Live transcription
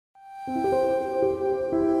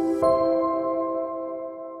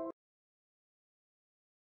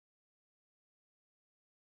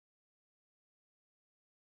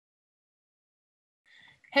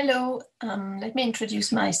Hello, let me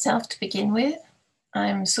introduce myself to begin with.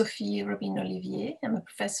 I'm Sophie Robin-Olivier. I'm a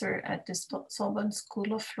professor at the Sorbonne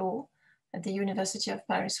School of Law at the University of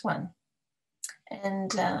Paris 1.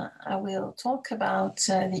 And I will talk about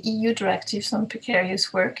the EU directives on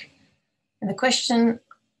precarious work and the question,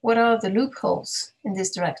 what are the loopholes in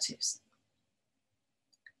these directives?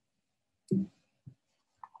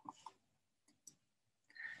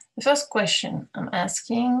 The first question I'm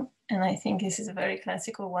asking, and I think this is a very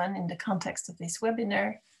classical one in the context of this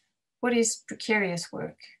webinar, what is precarious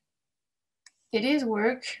work? It is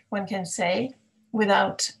work, one can say,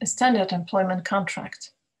 without a standard employment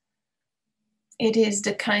contract. It is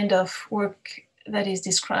the kind of work that is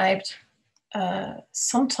described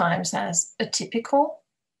sometimes as atypical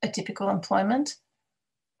employment,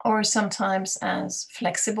 or sometimes as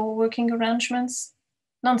flexible working arrangements,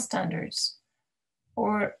 non-standards,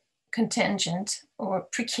 or contingent or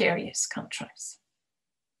precarious contracts.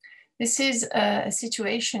 This is a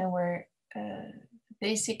situation where the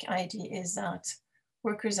basic idea is that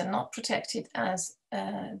workers are not protected as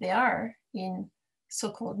they are in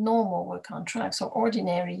so-called normal work contracts or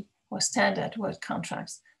ordinary or standard work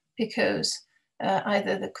contracts, because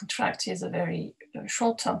either the contract is a very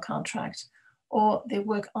short-term contract or they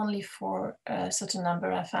work only for a certain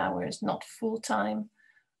number of hours, not full-time,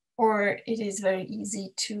 or it is very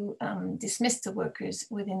easy to dismiss the workers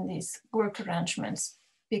within these work arrangements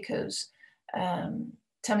because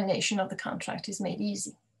termination of the contract is made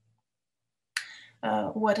easy.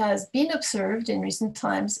 What has been observed in recent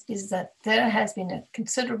times is that there has been a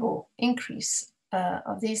considerable increase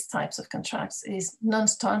of these types of contracts, is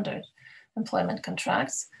non-standard employment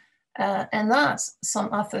contracts, and that some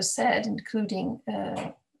authors said, including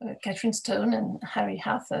Catherine Stone and Harry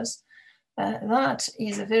Hathers, that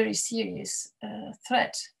is a very serious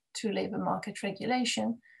threat to labor market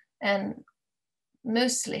regulation and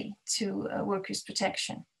mostly to workers'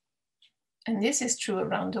 protection. And this is true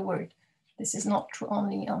around the world. This is not true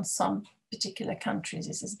only on some particular countries.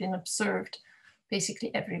 This has been observed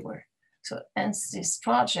basically everywhere. So hence this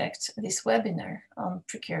project, this webinar on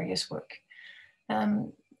precarious work.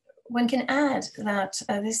 One can add that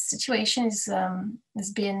this situation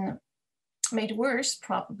has been made worse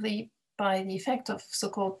probably by the effect of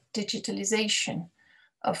so-called digitalisation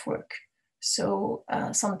of work. So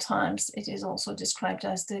sometimes it is also described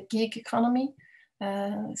as the gig economy.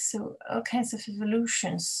 So all kinds of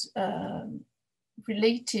evolutions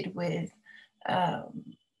related with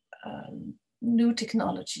new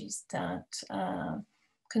technologies that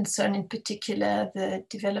concern in particular the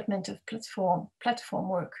development of platform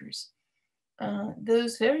workers.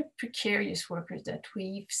 Those very precarious workers that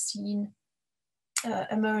we've seen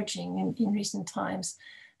emerging in recent times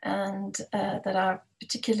and that are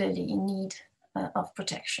particularly in need of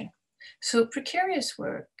protection. So precarious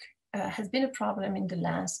work has been a problem in the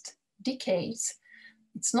last decades.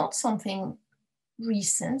 It's not something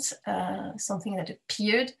recent, something that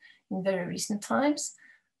appeared in very recent times,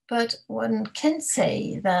 but one can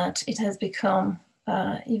say that it has become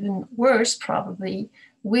even worse probably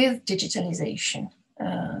with digitalization,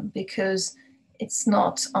 because it's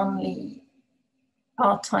not only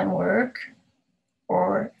part-time work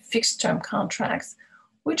or fixed-term contracts,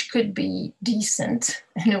 which could be decent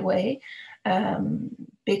in a way,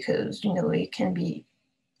 because it can be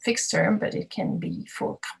fixed-term, but it can be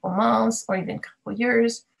for a couple months or even a couple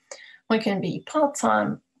years. Or it can be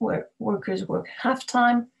part-time, where workers work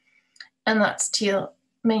half-time, and that still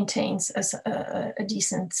maintains a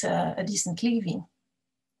decent living.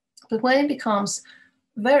 But when it becomes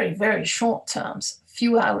very, very short terms,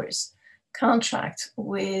 few hours, contract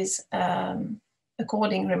with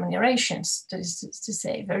according remunerations, that is to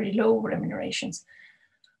say, very low remunerations,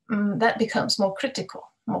 that becomes more critical,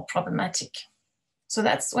 more problematic. So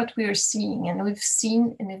that's what we are seeing, and we've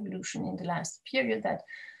seen an evolution in the last period that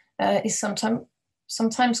is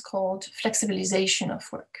sometimes called flexibilisation of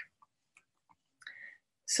work.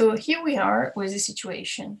 So here we are with the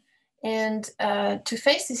situation, and to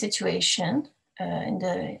face the situation in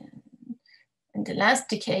the last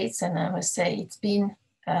decades, and I must say it's been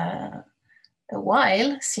a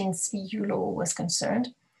while since EU law was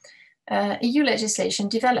concerned, EU legislation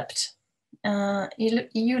developed.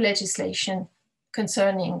 EU legislation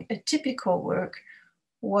concerning atypical work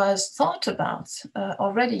was thought about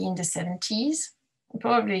already in the 70s,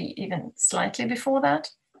 probably even slightly before that,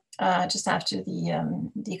 just after the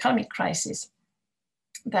economic crisis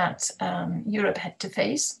that Europe had to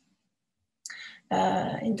face.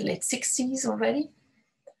 In the late 60s already.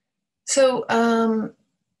 So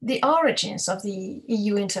the origins of the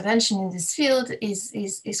EU intervention in this field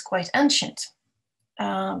is quite ancient,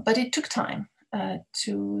 but it took time.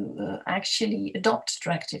 to actually adopt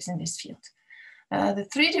directives in this field. The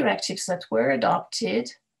 3 directives that were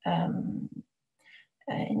adopted in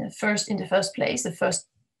the first place,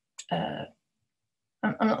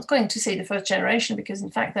 I'm not going to say the first generation, because in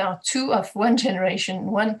fact there are 2 of one generation,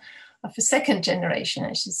 1 of a second generation,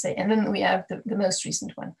 I should say, and then we have the most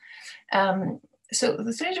recent one. So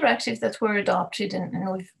the 3 directives that were adopted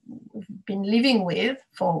and we've been living with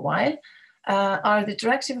for a while are the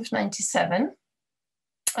Directive of 97,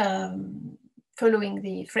 following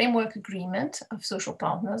the framework agreement of social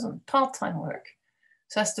partners on part-time work.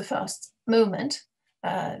 So that's the first moment,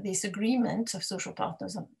 this agreement of social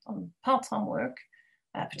partners on part-time work,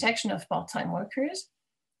 protection of part-time workers,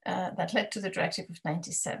 that led to the Directive of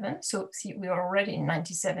 97. So see, we are already in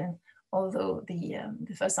 97, although the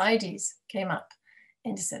first ideas came up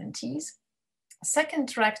in the 70s. Second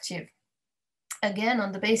directive, again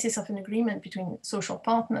on the basis of an agreement between social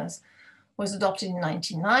partners, was adopted in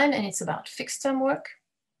 1999, and it's about fixed-term work.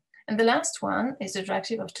 And the last one is the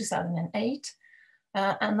Directive of 2008,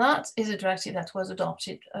 and that is a directive that was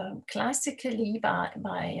adopted classically by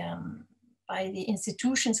the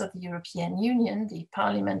institutions of the European Union, the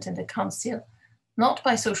Parliament and the Council, not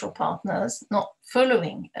by social partners, not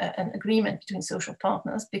following an agreement between social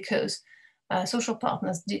partners, because social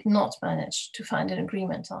partners did not manage to find an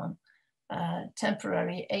agreement on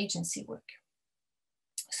temporary agency work.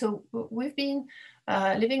 So we've been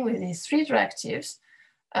living with these 3 directives,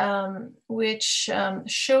 which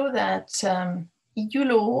show that EU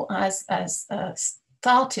law has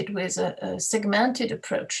started with a segmented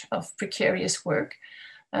approach of precarious work,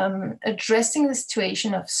 addressing the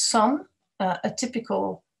situation of some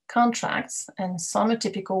atypical contracts and some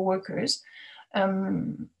atypical workers,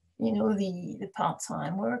 you know, the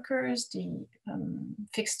part-time workers, the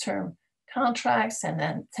fixed-term contracts, and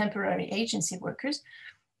then temporary agency workers,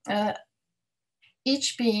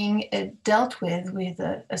 each being dealt with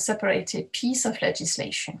a separated piece of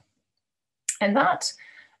legislation. And that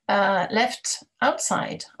left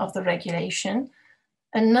outside of the regulation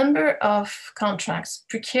a number of contracts,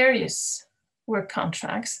 precarious work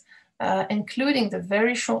contracts, including the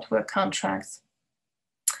very short work contracts,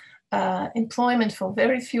 employment for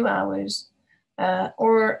very few hours,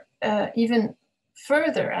 or even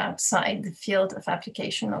further outside the field of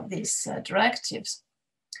application of these directives.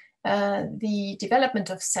 The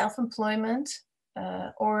development of self-employment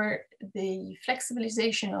or the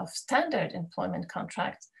flexibilisation of standard employment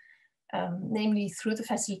contracts, namely through the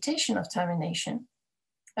facilitation of termination,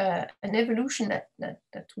 an evolution that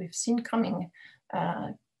we've seen coming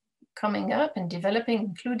up and developing,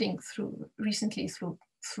 including recently through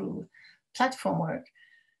platform work.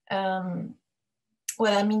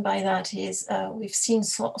 What I mean by that is we've seen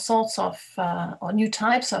sorts of or new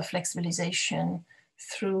types of flexibilisation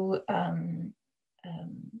through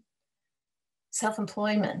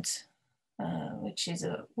self-employment, which is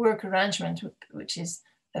a work arrangement which is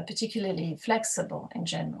particularly flexible in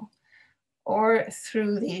general, or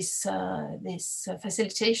through this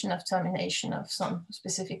facilitation of termination of some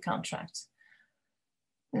specific contracts.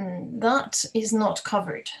 That is not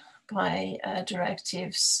covered by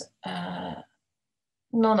directives.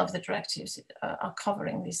 None of the directives are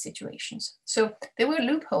covering these situations. So there were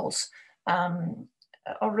loopholes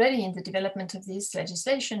already in the development of this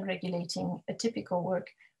legislation regulating atypical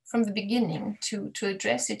work from the beginning to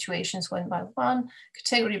address situations one by one,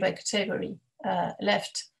 category by category,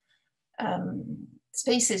 left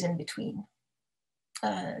spaces in between.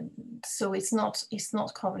 So it's not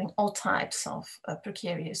covering all types of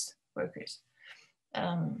precarious workers.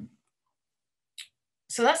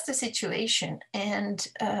 So that's the situation. And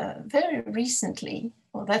very recently,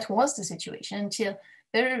 well, that was the situation until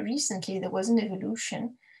very recently, there was an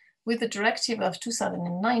evolution with the Directive of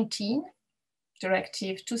 2019,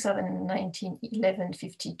 Directive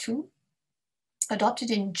 2019-1152,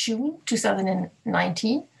 adopted in June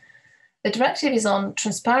 2019. The directive is on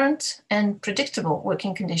transparent and predictable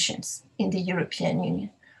working conditions in the European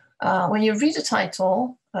Union. When you read the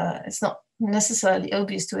title, it's not necessarily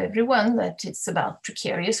obvious to everyone that it's about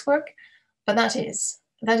precarious work, but that is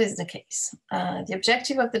the case. The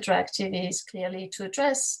objective of the directive is clearly to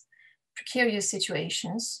address precarious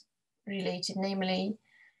situations related namely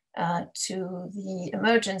to the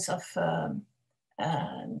emergence of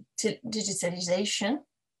digitalisation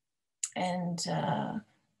and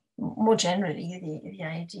more generally the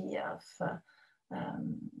idea of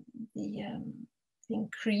the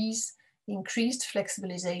increased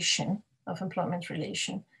flexibilisation of employment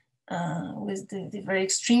relation with the very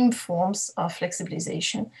extreme forms of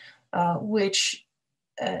flexibilisation which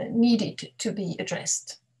needed to be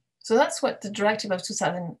addressed. So that's what the Directive of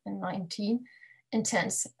 2019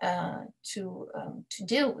 intends to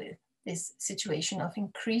deal with this situation of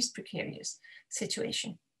increased precarious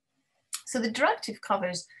situation. So the directive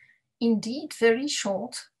covers indeed very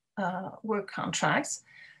short work contracts,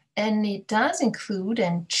 and it does include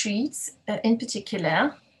and treats in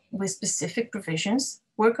particular with specific provisions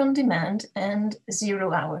work on demand and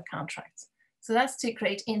 0-hour contracts. So that's the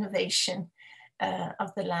great innovation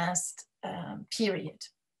of the last period.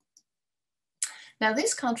 Now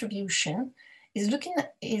this contribution is looking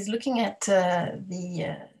at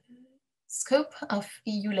the scope of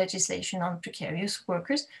EU legislation on precarious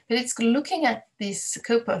workers, but it's looking at this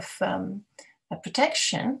scope of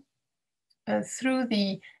protection through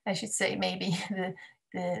the, I should say, maybe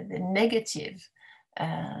the negative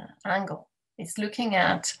angle. It's looking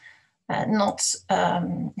at not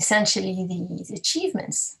essentially the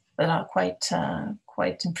achievements that are quite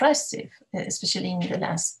impressive, especially in the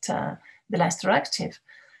last directive.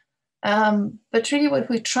 But really what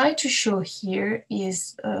we try to show here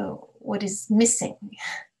is what is missing.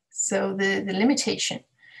 So the limitation,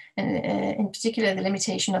 and in particular the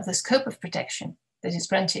limitation of the scope of protection that is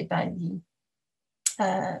granted by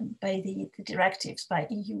the directives, by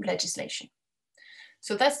EU legislation.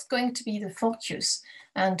 So that's going to be the focus.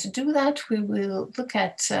 And to do that, we will look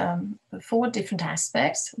at 4 different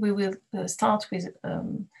aspects. We will start with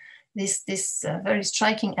this very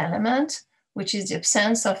striking element, which is the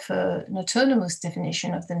absence of an autonomous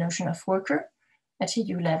definition of the notion of worker at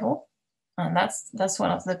EU level. And that's one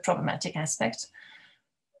of the problematic aspects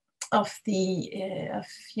of of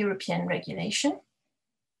European regulation.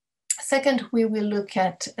 Second, we will look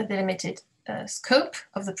at the limited scope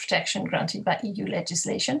of the protection granted by EU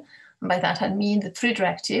legislation. And by that I mean the 3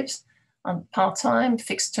 directives on part-time,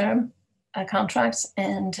 fixed-term contracts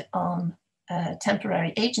and on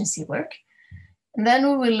temporary agency work. And then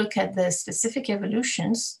we will look at the specific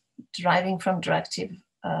evolutions deriving from Directive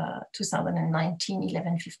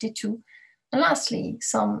 2019-1152. And lastly,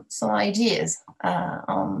 some ideas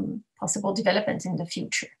on possible development in the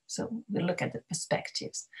future. So we'll look at the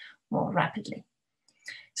perspectives more rapidly.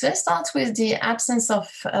 So let's start with the absence of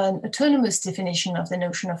an autonomous definition of the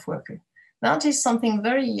notion of worker. That is something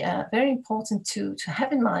very, very important to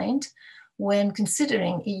have in mind when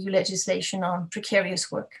considering EU legislation on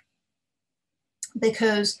precarious work.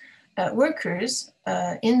 Because workers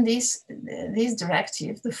in this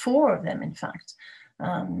directive, the 4 of them in fact,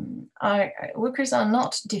 workers are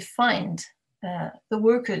not defined, the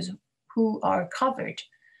workers who are covered,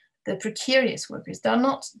 the precarious workers, they're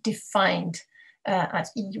not defined at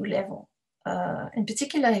EU level. In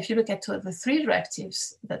particular, if you look at the 3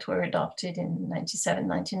 directives that were adopted in 97,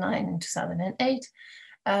 99, and 2008,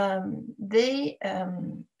 they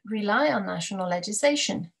rely on national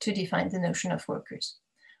legislation to define the notion of workers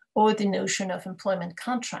or the notion of employment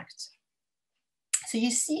contract. So you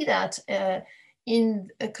see that in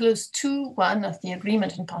clause 2.1 of the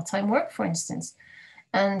agreement on part-time work, for instance,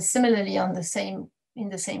 and similarly in the same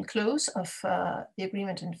clause of the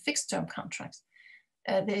agreement on fixed-term contracts,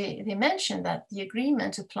 they mention that the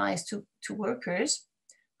agreement applies to workers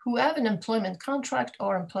who have an employment contract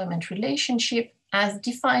or employment relationship as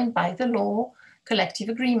defined by the law, collective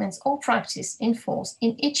agreements, or practice in force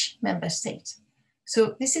in each member state.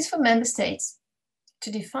 So this is for member states to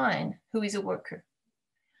define who is a worker,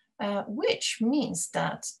 which means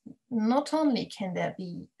that not only can there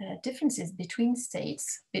be differences between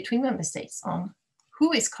states, between member states on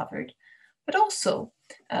who is covered, but also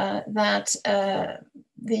that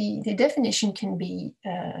the definition can be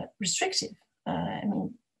restrictive. I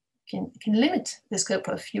mean, can limit the scope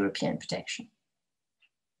of European protection.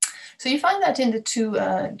 So you find that in the 2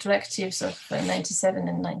 directives of 97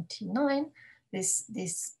 and 99,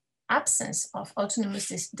 this absence of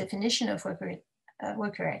autonomous definition of worker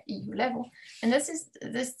at EU level. And this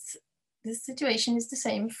situation is the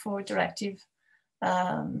same for Directive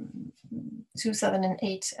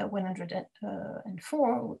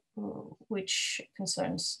 2008-104, which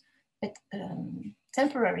concerns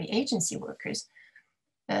temporary agency workers.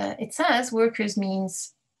 It says workers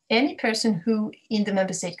means any person who in the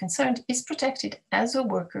member state concerned is protected as a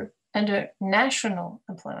worker under national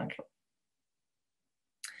employment law.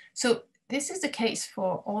 So this is the case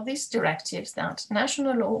for all these directives, that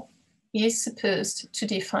national law is supposed to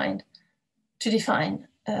define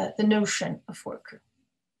the notion of worker.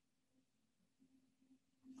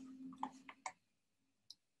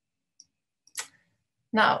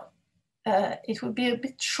 Now, it would be a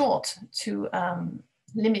bit short to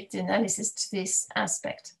limit the analysis to this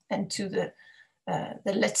aspect and to the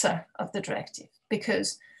letter of the directive,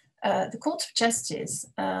 because the Court of Justice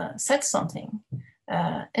said something,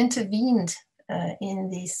 intervened in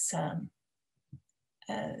this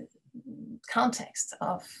context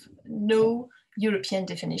of no European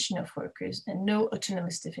definition of workers and no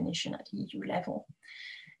autonomous definition at EU level.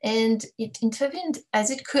 And it intervened as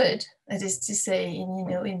it could, that is to say,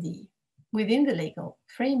 within the legal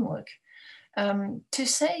framework, to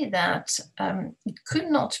say that it could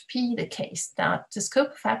not be the case that the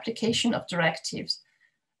scope of application of directives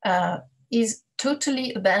is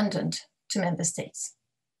totally abandoned to member states.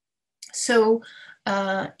 So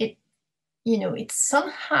it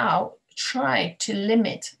somehow tried to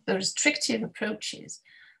limit the restrictive approaches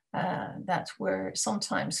that were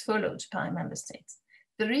sometimes followed by member states.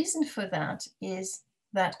 The reason for that is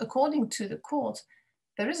that, according to the court,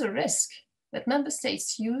 there is a risk that member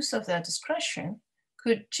states' use of their discretion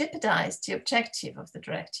could jeopardize the objective of the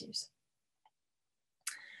directives.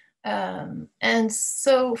 And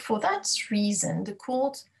so for that reason, the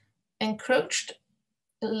court encroached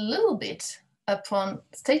a little bit upon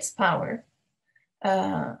states' power,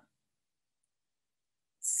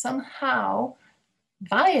 somehow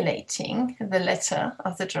violating the letter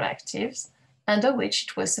of the directives, under which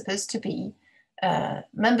it was supposed to be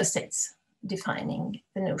member states defining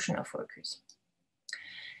the notion of workers.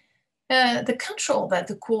 The control that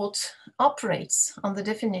the court operates on the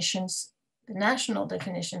definitions, the national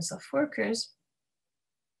definitions of workers,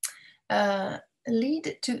 led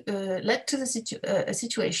to a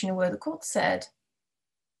situation where the court said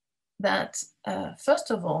that,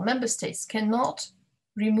 first of all, member states cannot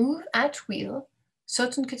remove at will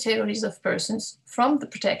certain categories of persons from the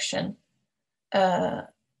protection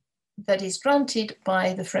that is granted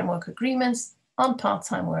by the framework agreements on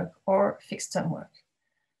part-time work or fixed-term work.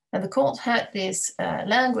 And the court had this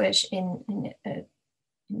language in a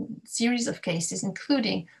series of cases,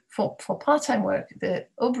 including for part-time work, the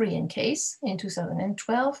O'Brien case in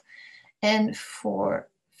 2012, and for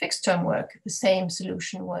fixed-term work, the same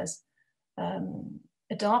solution was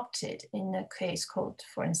adopted in a case called,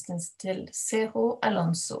 for instance, Del Cerro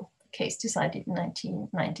Alonso, a case decided in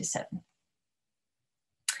 1997.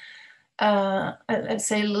 I'll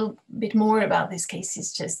say a little bit more about these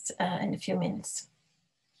cases just in a few minutes.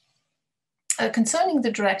 Concerning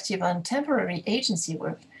the directive on temporary agency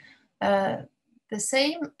work, the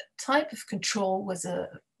same type of control was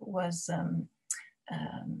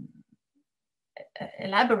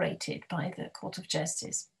elaborated by the Court of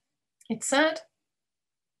Justice. It said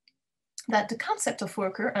that the concept of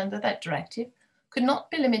worker under that directive could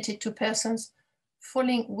not be limited to persons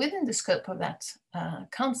falling within the scope of that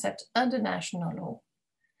concept under national law,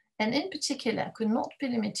 and in particular could not be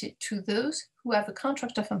limited to those who have a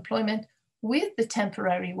contract of employment with the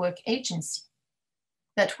temporary work agency.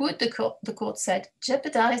 That would, the court said,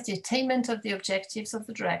 jeopardize the attainment of the objectives of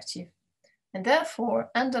the directive, and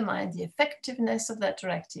therefore undermine the effectiveness of that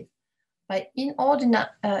directive by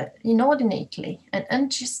inordinately and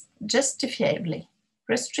unjustifiably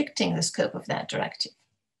restricting the scope of that directive.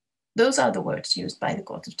 Those are the words used by the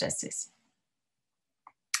Court of Justice.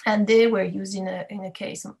 And they were used in a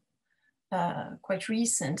case quite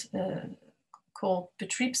recent called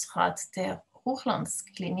Betriebsrat der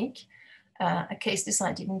Hochlandsklinik, a case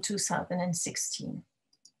decided in 2016.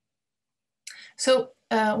 So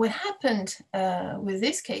what happened with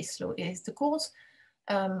this case law is the court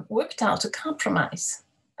worked out a compromise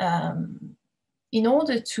in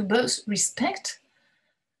order to both respect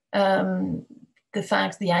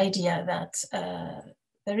the idea that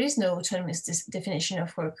there is no autonomous definition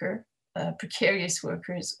of worker, precarious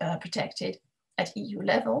workers protected at EU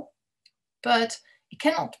level, but it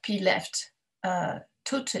cannot be left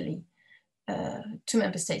totally to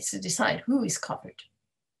member states to decide who is covered.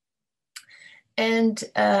 And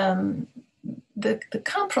the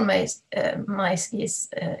compromise is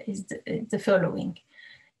the following.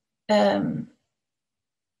 There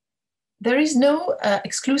is no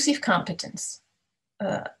exclusive competence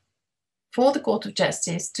for the Court of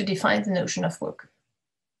Justice to define the notion of worker.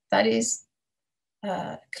 That is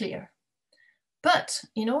clear. But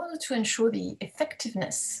in order to ensure the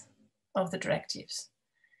effectiveness of the directives,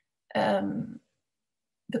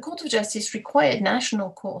 the Court of Justice required national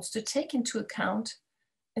courts to take into account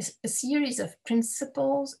a series of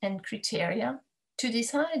principles and criteria to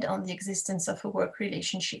decide on the existence of a work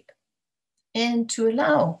relationship and to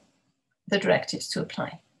allow the directives to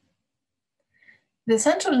apply. The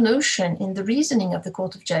central notion in the reasoning of the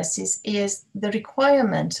Court of Justice is the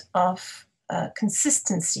requirement of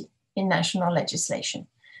consistency in national legislation.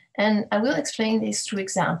 And I will explain this through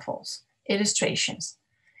examples, illustrations.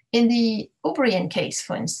 In the O'Brien case,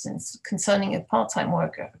 for instance, concerning a part-time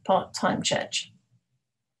worker, a part-time judge,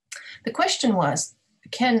 the question was,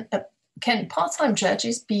 can part-time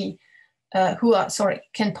judges be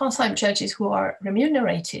can part-time judges who are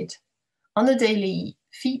remunerated on a daily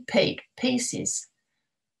fee paid basis,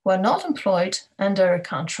 who are not employed under a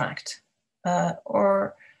contract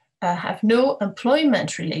or have no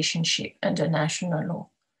employment relationship under national law,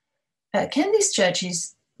 can these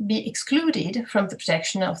judges be excluded from the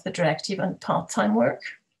protection of the directive on part-time work?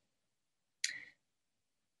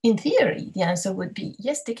 In theory, the answer would be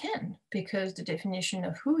yes, they can, because the definition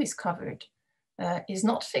of who is covered is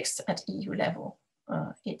not fixed at EU level.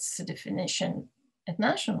 It's a definition at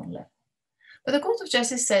national level. But the Court of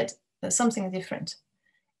Justice said something different.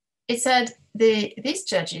 It said these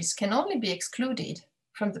judges can only be excluded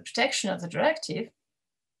from the protection of the directive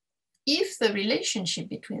if the relationship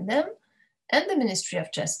between them and the Ministry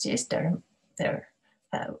of Justice,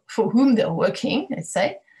 for whom they're working, let's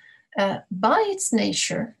say, by its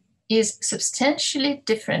nature is substantially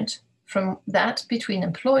different from that between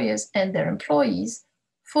employers and their employees,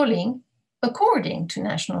 falling according to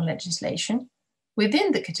national legislation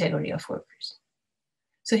within the category of workers.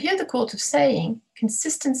 So here the court is saying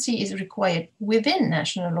consistency is required within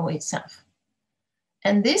national law itself.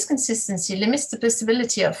 And this consistency limits the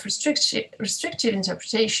possibility of restrictive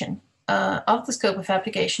interpretation of the scope of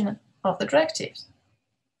application of the directives.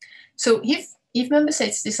 So if member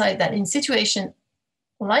states decide that in situation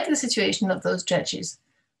like the situation of those judges,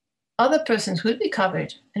 other persons would be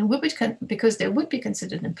covered and would be because they would be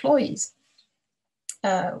considered employees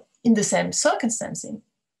in the same circumstances,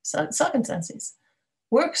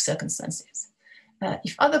 work circumstances.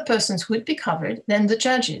 If other persons would be covered, then the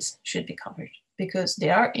judges should be covered because they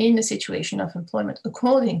are in a situation of employment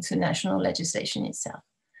according to national legislation itself.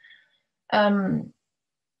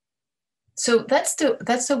 So that's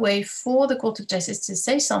the way for the Court of Justice to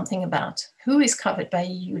say something about who is covered by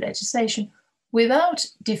EU legislation without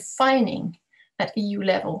defining at EU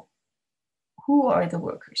level who are the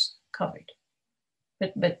workers covered,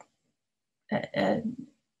 but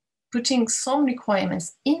putting some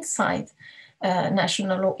requirements inside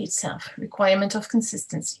national law itself, requirement of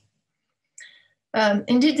consistency.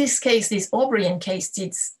 Indeed, this case, this O'Brien case,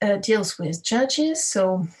 deals with judges.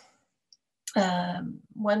 So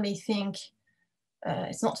one may think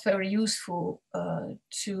it's not very useful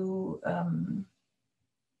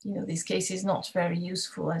this case is not very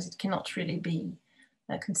useful as it cannot really be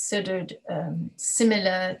considered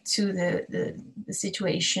similar to the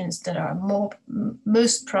situations that are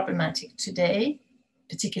most problematic today,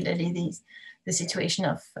 particularly the situation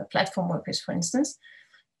of platform workers, for instance.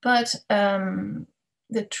 But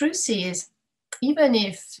the truth is, even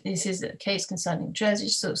if this is a case concerning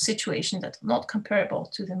judges, so situations that are not comparable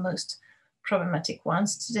to the most problematic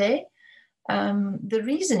ones today, the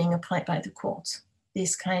reasoning applied by the court,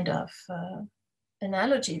 this kind of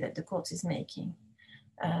analogy that the court is making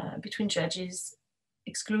between judges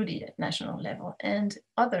excluded at national level and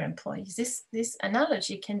other employees, this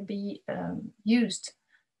analogy can be used,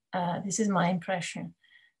 this is my impression,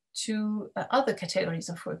 to other categories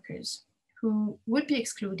of workers who would be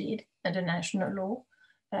excluded under national law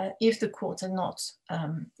if the court had not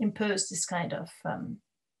imposed this kind of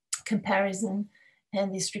comparison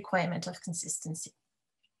and this requirement of consistency.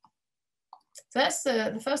 So that's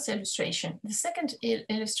the first illustration. The second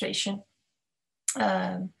illustration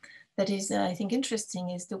that is, I think, interesting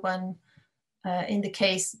is the one in the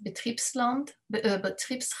case Betriebsrat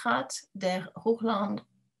der Hochland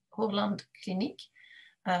Klinik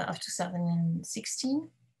of 2016.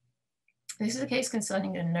 This is a case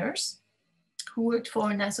concerning a nurse who worked for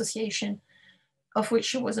an association of which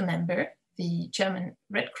she was a member, the German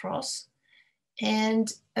Red Cross,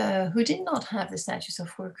 and who did not have the status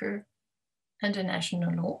of worker under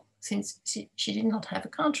national law, since she did not have a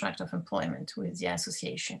contract of employment with the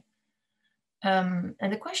association. And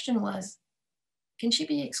the question was, can she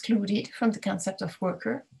be excluded from the concept of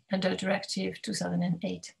worker under Directive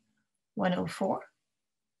 2008/104?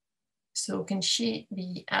 So can she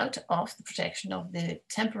be out of the protection of the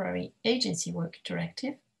temporary agency work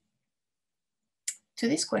directive? To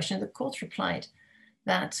this question, the court replied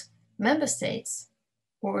that member states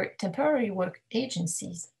or temporary work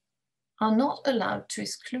agencies are not allowed to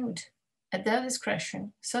exclude at their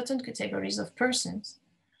discretion certain categories of persons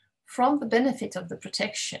from the benefit of the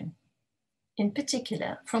protection, in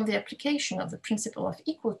particular from the application of the principle of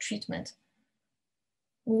equal treatment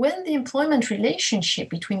when the employment relationship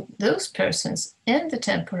between those persons and the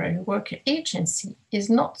temporary worker agency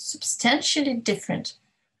is not substantially different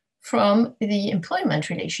from the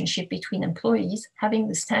employment relationship between employees having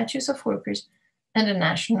the status of workers under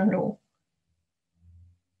national law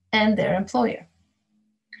and their employer.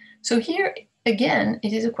 So here, again,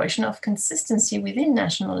 it is a question of consistency within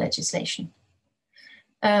national legislation.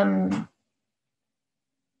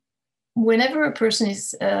 whenever a person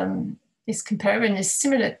is compared in a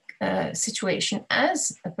similar situation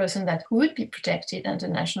as a person that would be protected under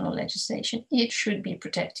national legislation, it should be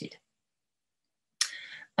protected.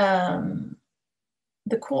 The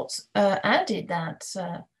court added that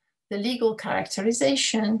the legal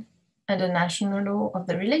characterization under national law of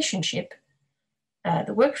the relationship,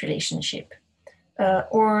 the work relationship,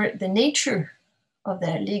 or the nature of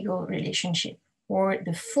their legal relationship, or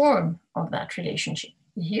the form of that relationship.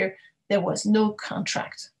 Here, there was no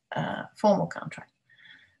contract, formal contract.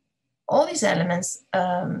 All these elements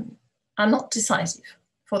are not decisive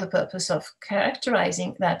for the purpose of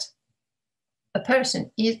characterizing that a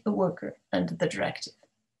person is a worker under the directive.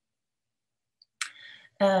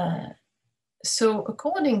 So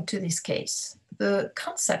according to this case, the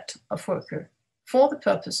concept of worker for the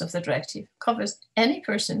purpose of the directive covers any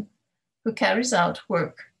person who carries out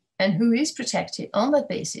work and who is protected on that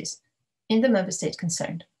basis in the member state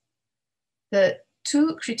concerned. The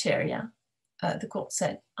two criteria, the court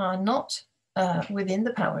said, are not within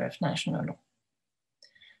the power of national law.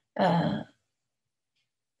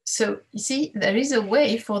 So you see, there is a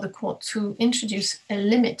way for the court to introduce a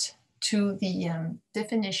limit to the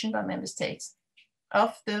definition by member states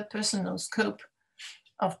of the personal scope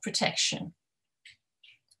of protection.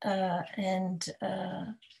 And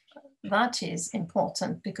that is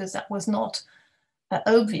important because that was not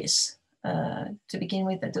obvious to begin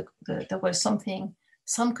with, that there was some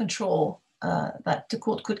control that the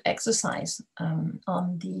court could exercise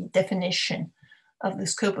on the definition of the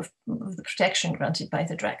scope of the protection granted by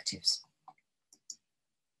the directives.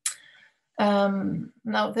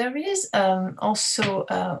 Now, there is also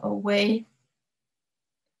a way,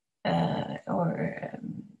 there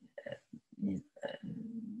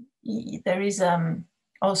is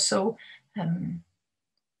also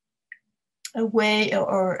a way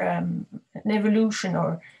or an evolution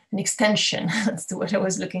or an extension, that's the word I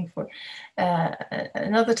was looking for,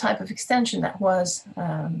 another type of extension that was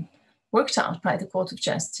worked out by the Court of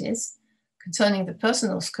Justice concerning the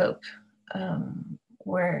personal scope,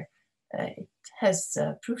 where it has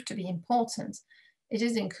proved to be important. It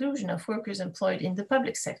is the inclusion of workers employed in the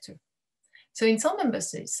public sector. So in some member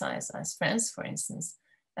states, as France, for instance,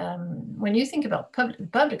 when you think about the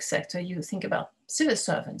public sector, you think about civil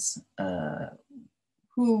servants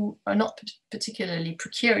who are not particularly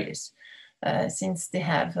precarious since they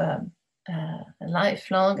have a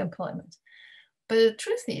lifelong employment. But the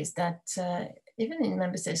truth is that even in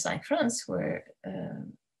member states like France, where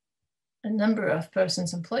a number of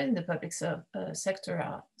persons employed in the public sector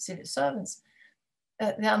are civil servants,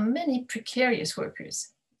 there are many precarious workers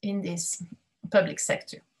in this public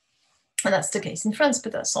sector. And that's the case in France,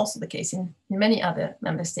 but that's also the case in many other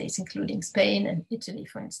member states, including Spain and Italy,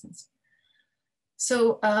 for instance.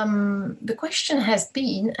 So the question has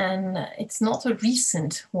been, and it's not a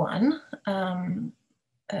recent one,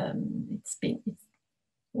 it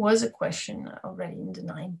was a question already in the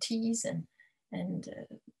 90s and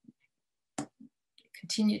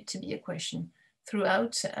continued to be a question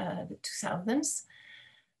throughout the 2000s.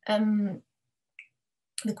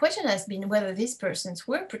 The question has been whether these persons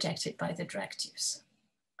were protected by the directives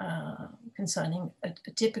concerning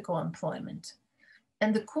atypical employment.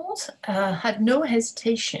 And the court had no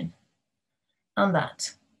hesitation on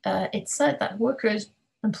that. It said that workers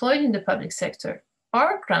employed in the public sector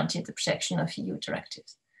are granted the protection of EU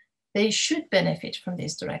directives. They should benefit from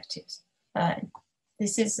these directives.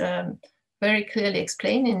 This is very clearly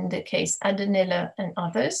explained in the case Adenella and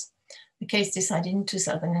others, the case decided in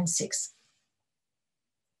 2006.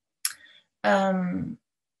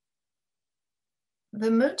 The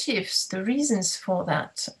motives, the reasons for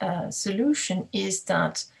that solution is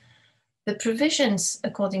that the provisions,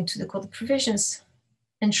 according to the court, the provisions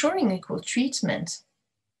ensuring equal treatment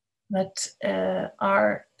that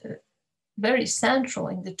are very central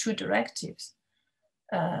in the two directives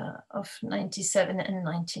of 97 and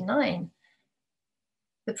 99,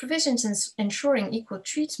 the provisions ensuring equal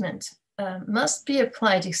treatment must be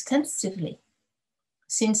applied extensively,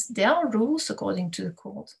 since there are rules, according to the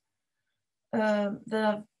court, that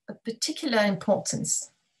have a particular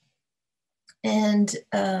importance. And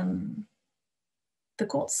the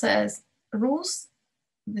court says rules,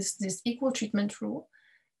 this equal treatment rule,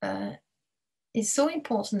 is so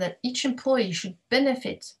important that each employee should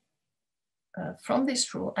benefit from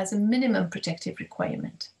this rule as a minimum protective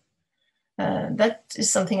requirement. That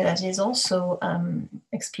is something that is also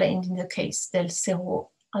explained in the case Del Cerro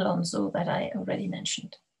Alonso that I already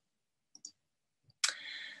mentioned.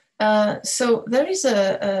 So there is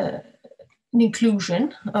an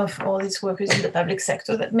inclusion of all these workers in the public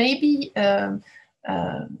sector that may be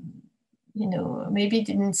maybe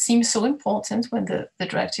didn't seem so important when the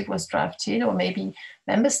directive was drafted, or maybe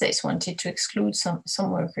member states wanted to exclude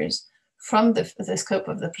some workers from the scope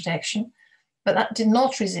of the protection, but that did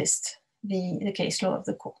not resist the case law of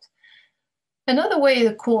the court. Another way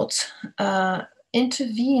the court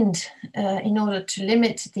intervened in order to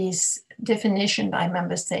limit this definition by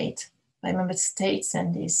member states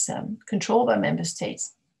and this control by member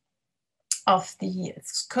states of the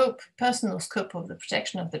personal scope of the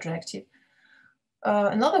protection of the directive.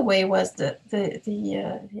 Another way was the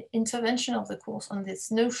intervention of the court on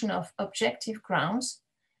this notion of objective grounds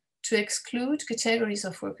to exclude categories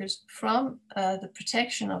of workers from the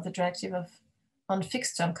protection of the directive on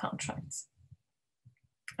fixed-term contracts.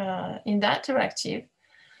 In that directive,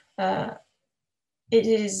 it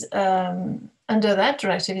is under that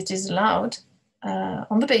directive, it is allowed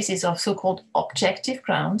on the basis of so-called objective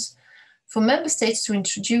grounds for member states to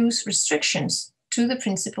introduce restrictions to the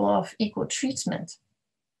principle of equal treatment.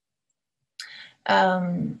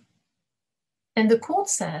 And the court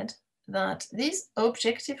said that these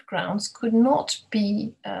objective grounds could not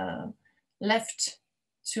be left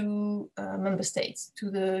to member states, to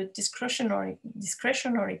the discretionary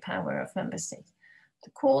power of member states.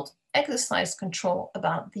 The court exercised control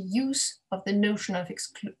about the use of the notion of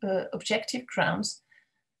objective grounds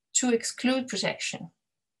to exclude protection.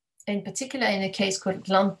 In particular, in a case called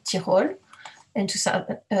Land Tirol in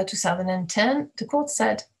 2010, the court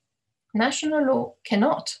said, national law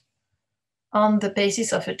cannot, on the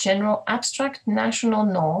basis of a general abstract national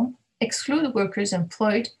norm, exclude workers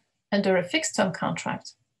employed under a fixed-term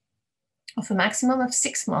contract of a maximum of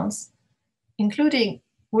 6 months, including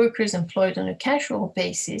workers employed on a casual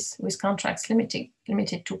basis with contracts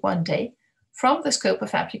limited to 1 day, from the scope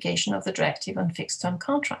of application of the directive on fixed-term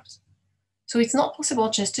contracts. So it's not possible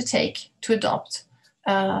just to adopt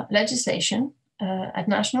legislation at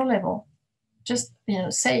national level, just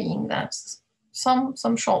saying that some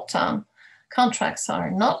short-term contracts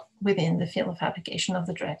are not within the field of application of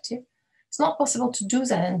the directive. It's not possible to do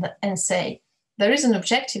that and say, there is an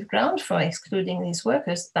objective ground for excluding these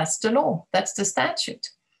workers. That's the law, that's the statute.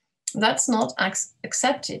 That's not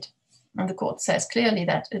accepted. And the court says clearly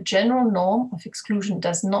that a general norm of exclusion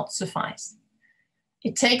does not suffice.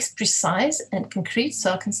 It takes precise and concrete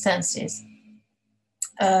circumstances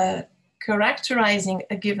characterizing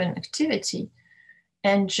a given activity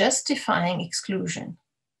and justifying exclusion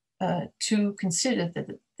to consider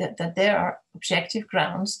that there are objective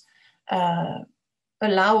grounds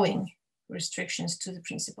allowing restrictions to the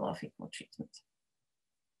principle of equal treatment.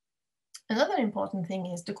 Another important thing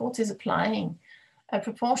is the court is applying a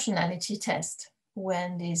proportionality test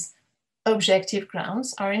when these objective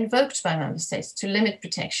grounds are invoked by member states to limit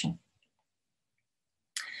protection.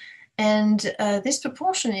 And this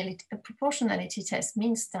proportionality test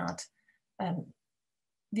means that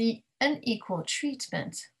the unequal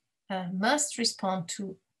treatment must respond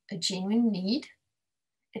to a genuine need.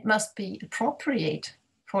 It must be appropriate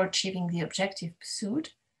for achieving the objective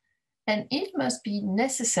pursued, and it must be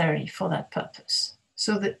necessary for that purpose.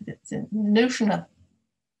 So the notion of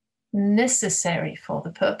necessary for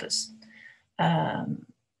the purpose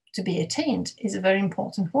to be attained is a very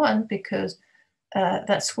important one, because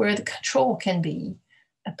that's where the control can be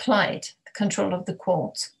applied, the control of the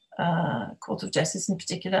court, Court of Justice in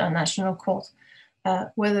particular, a national court,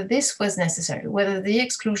 whether this was necessary, whether the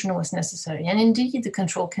exclusion was necessary. And indeed, the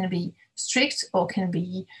control can be strict or can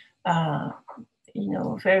be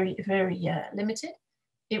very, very limited.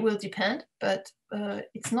 It will depend, but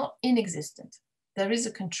it's not inexistent. There is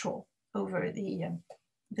a control over the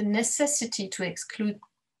necessity to exclude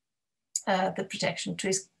the protection,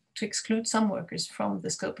 to exclude some workers from the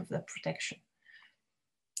scope of the protection.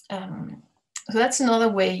 So that's another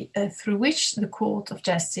way through which the Court of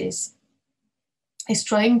Justice is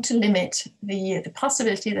trying to limit the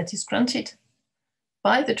possibility that is granted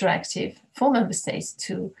by the directive for member states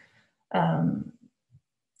to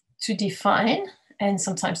define, and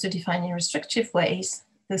sometimes to define in restrictive ways,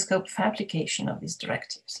 the scope of application of these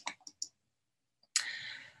directives.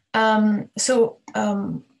 That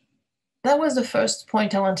was the first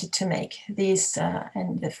point I wanted to make, this,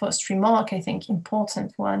 and the first remark, I think,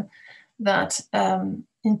 important one, that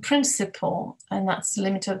in principle, and that's the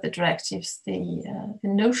limit of the directives, the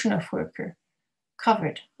notion of worker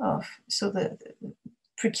covered of, so the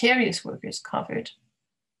precarious workers covered,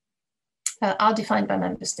 are defined by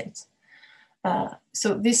member states.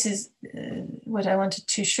 So this is what I wanted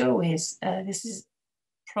to show is this is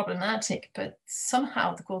problematic, but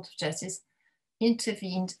somehow the Court of Justice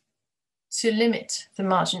intervened to limit the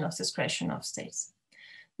margin of discretion of states.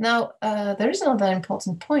 Now, there is another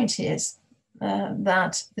important point is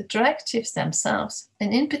that the directives themselves,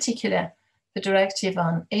 and in particular, the directive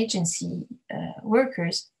on agency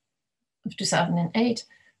workers of 2008,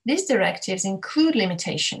 these directives include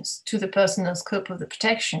limitations to the personal scope of the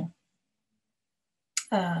protection.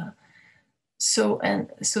 So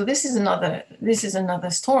this is another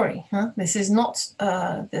story. Huh? This is not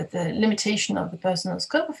the limitation of the personal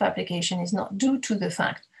scope of application is not due to the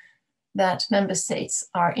fact that member states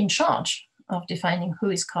are in charge of defining who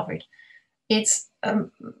is covered. It's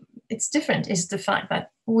different. It's the fact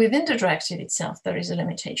that within the directive itself there is a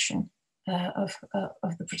limitation of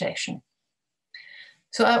the protection.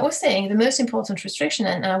 So I was saying the most important restriction,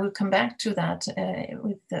 and I will come back to that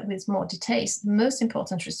with more details, the most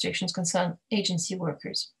important restrictions concern agency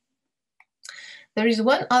workers. There is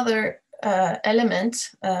one other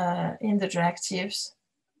element in the directives,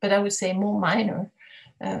 but I would say more minor,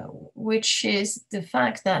 which is the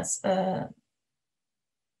fact that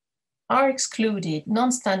are excluded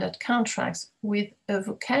non-standard contracts with a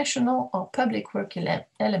vocational or public work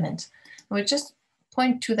element. We'll just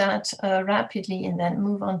point to that rapidly and then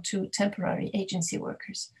move on to temporary agency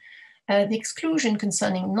workers. The exclusion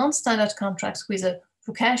concerning non-standard contracts with a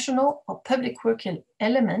vocational or public work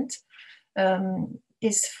element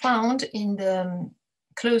is found in the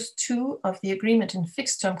clause 2 of the agreement on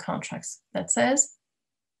fixed-term contracts that says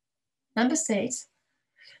member states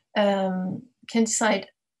can decide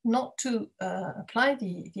not to apply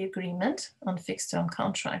the agreement on fixed-term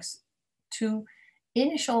contracts to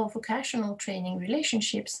initial vocational training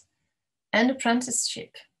relationships and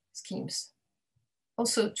apprenticeship schemes,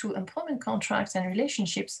 also to employment contracts and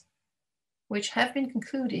relationships which have been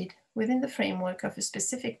concluded within the framework of a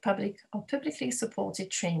specific public or publicly supported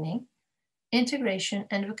training, integration,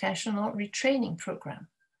 and vocational retraining program.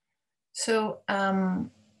 So,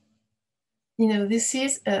 this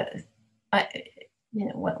is,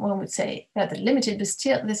 one would say rather limited, but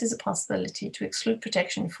still this is a possibility to exclude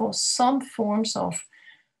protection for some forms of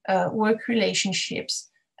work relationships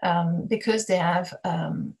because they have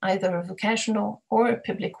either a vocational or a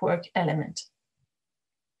public work element.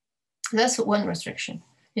 That's one restriction.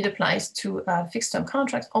 It applies to fixed-term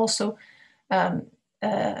contracts. Also,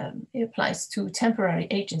 it applies to temporary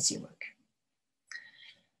agency work.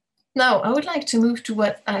 Now, I would like to move to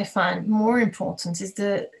what I find more important is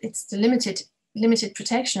it's the limited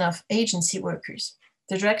protection of agency workers.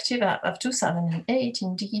 The directive of 2008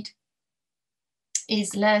 indeed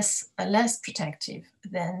is less protective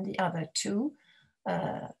than the other two,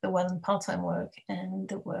 the one on part-time work and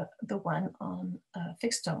the one on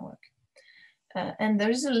fixed-term work. And there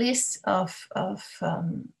is a list of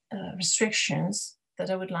restrictions that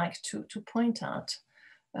I would like to point out.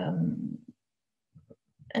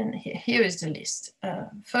 And here is the list.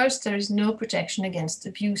 First, there is no protection against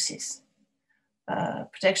abuses.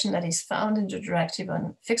 Protection that is found in the directive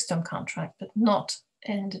on fixed-term contract, but not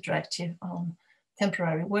in the directive on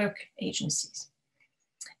temporary work agencies.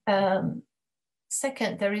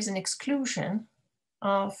 Second, there is an exclusion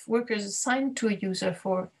of workers assigned to a user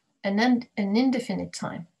for an indefinite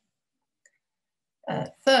time.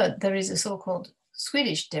 Third, there is a so-called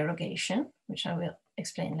Swedish derogation, which I will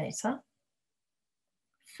explain later.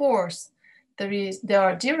 Fourth, there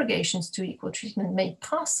are derogations to equal treatment made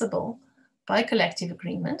possible by collective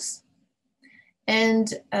agreements.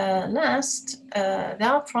 And last, there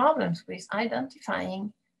are problems with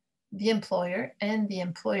identifying the employer and the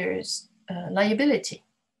employer's liability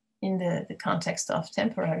in the context of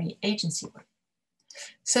temporary agency work.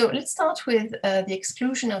 So let's start with the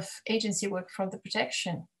exclusion of agency work from the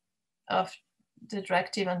protection of the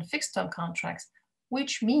directive on fixed-term contracts,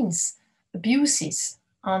 which means abuses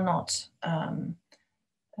are not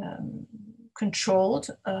controlled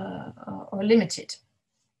or limited.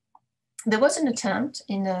 There was an attempt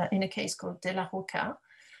in a case called De La Roca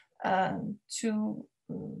to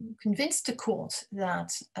convince the court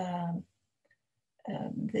that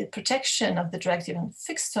the protection of the directive on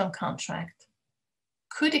fixed-term contract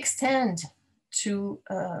could extend to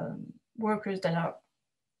workers that are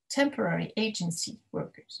temporary agency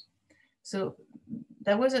workers. So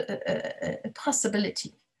there was a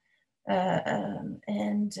possibility.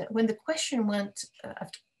 And when the question went,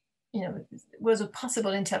 was a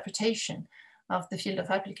possible interpretation of the field of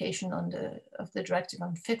application of the directive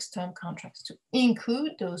on fixed-term contracts to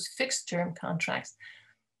include those fixed-term contracts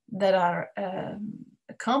that are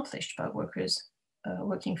accomplished by workers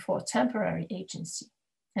working for temporary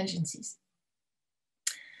agencies.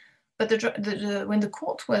 But when the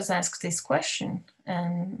court was asked this question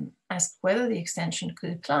and asked whether the extension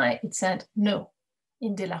could apply, it said no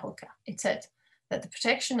in De La Roca. It said that the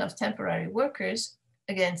protection of temporary workers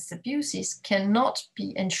against abuses cannot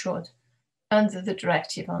be ensured under the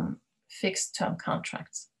directive on fixed-term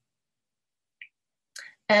contracts.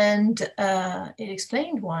 And it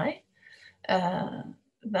explained why,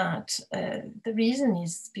 that the reason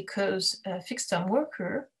is because a fixed-term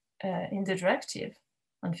worker in the directive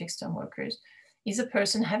on fixed-term workers is a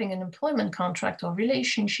person having an employment contract or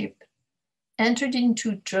relationship entered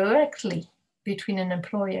into directly between an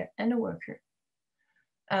employer and a worker.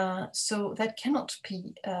 So that cannot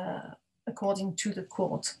be, according to the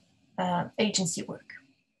court, agency work.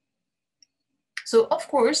 So of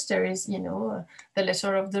course there is, you know, the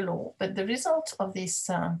letter of the law, but the result of this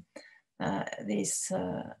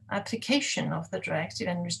application of the directive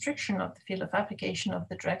and restriction of the field of application of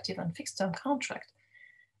the directive on fixed-term contract,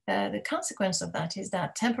 the consequence of that is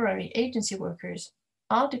that temporary agency workers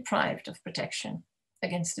are deprived of protection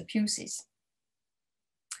against abuses,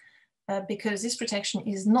 because this protection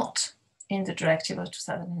is not in the directive of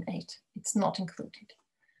 2008. It's not included.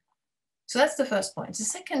 So that's the first point. The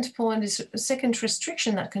second point is a second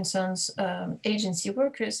restriction that concerns agency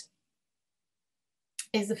workers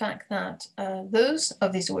is the fact that those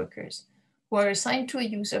of these workers who are assigned to a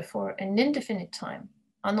user for an indefinite time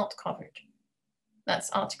are not covered.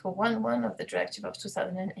 That's Article 1.1 of the Directive of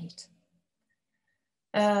 2008.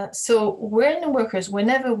 So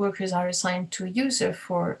whenever workers are assigned to a user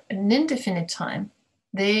for an indefinite time,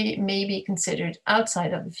 they may be considered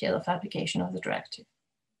outside of the field of application of the directive.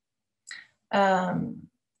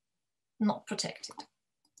 Not protected.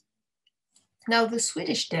 Now the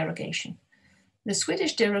Swedish derogation. The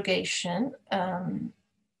Swedish derogation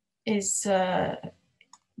is,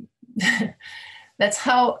 that's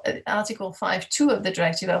how Article 5.2 of the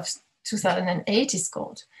Directive of 2008 is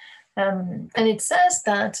called. And it says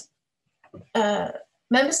that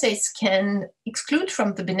member states can exclude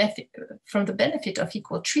from the benefit of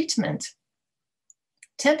equal treatment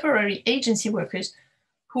temporary agency workers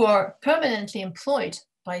who are permanently employed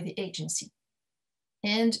by the agency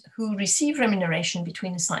and who receive remuneration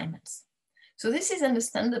between assignments. So this is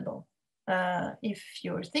understandable if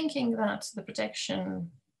you're thinking that the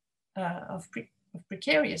protection of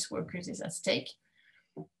precarious workers is at stake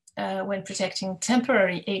when protecting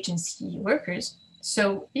temporary agency workers.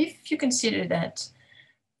 So if you consider that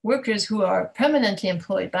workers who are permanently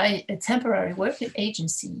employed by a temporary working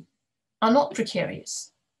agency are not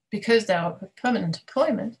precarious because they are permanent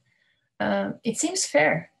employment, it seems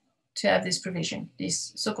fair to have this provision,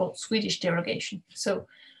 this so-called Swedish derogation. So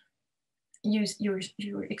you're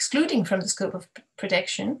excluding from the scope of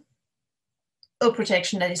protection, or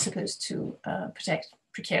protection that is supposed to protect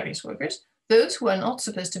precarious workers, those who are not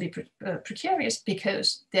supposed to be precarious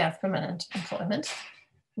because they have permanent employment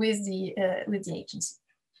with the agency.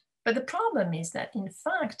 But the problem is that, in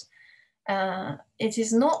fact, it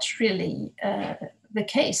is not really the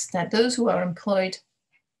case that those who are employed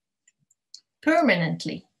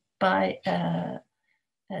permanently by a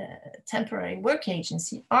temporary work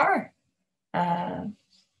agency are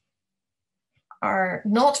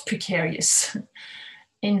not precarious.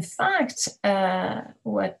 In fact,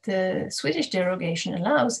 what the Swedish derogation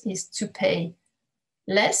allows is to pay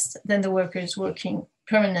less than the workers working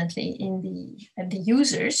permanently in the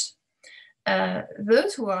users,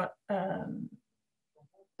 those who are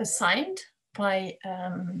assigned by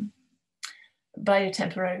a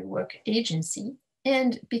temporary work agency.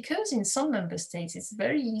 And because in some member states it's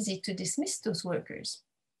very easy to dismiss those workers,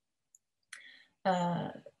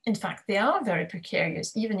 in fact, they are very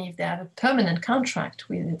precarious, even if they have a permanent contract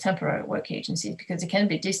with a temporary work agency, because they can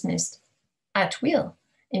be dismissed at will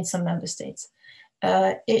in some member states.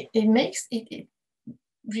 The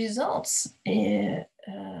result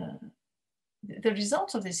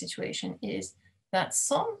of this situation is that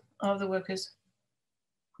some of the workers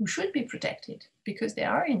who should be protected, because they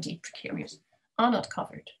are indeed precarious, are not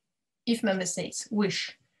covered if member states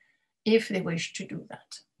wish, if they wish to do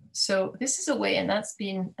that. So this is a way, and that's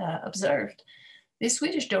been observed, this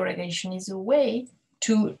Swedish derogation is a way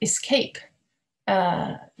to escape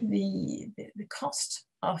the cost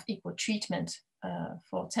of equal treatment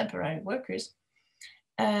for temporary workers.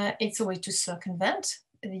 It's a way to circumvent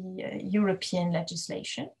the European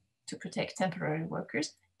legislation to protect temporary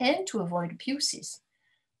workers and to avoid abuses.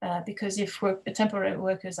 Because if temporary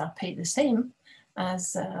workers are paid the same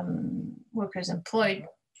as workers employed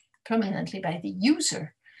permanently by the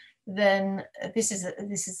user, then this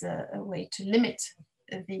is a way to limit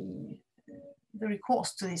the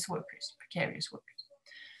recourse to these workers, precarious workers.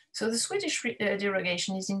 So the Swedish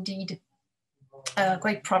derogation is indeed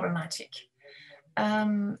quite problematic.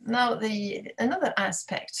 Now, another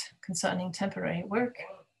aspect concerning temporary work,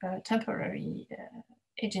 temporary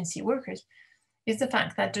agency workers, is the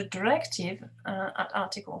fact that the directive at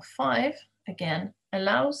Article 5 again,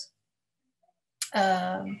 allows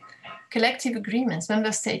collective agreements,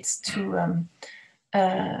 member states to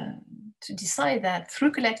decide that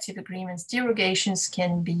through collective agreements, derogations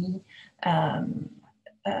can be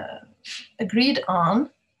agreed on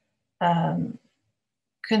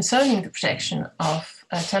concerning the protection of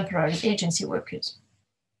temporary agency workers,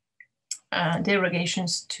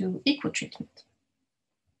 derogations to equal treatment.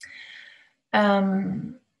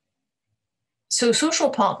 So social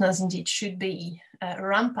partners indeed should be a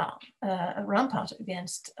rampart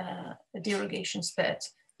against derogations, but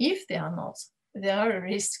if they are not, there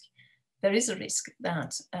is a risk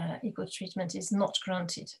that equal treatment is not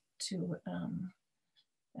granted to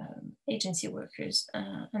agency workers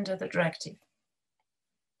under the directive.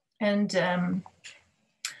 And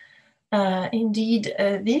indeed,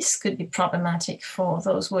 this could be problematic for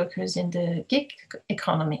those workers in the gig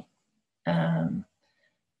economy,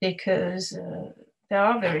 because there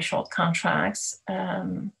are very short contracts,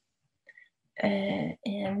 and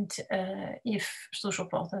if social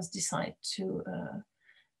partners decide to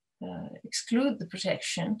exclude the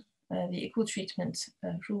protection, the equal treatment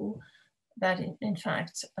rule, that in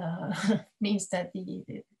fact means that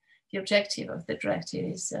the objective of the directive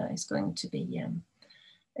is going to be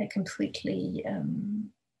completely,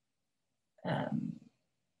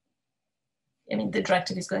 the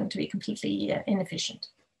directive is going to be completely inefficient.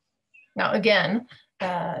 Now, again,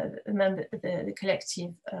 remember the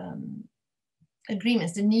collective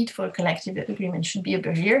agreements, the need for a collective agreement should be a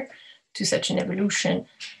barrier to such an evolution.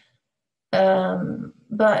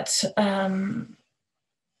 But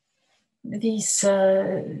this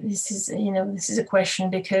is a question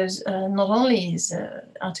because not only is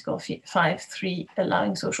Article 5.3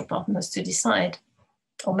 allowing social partners to decide,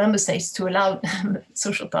 or member states to allow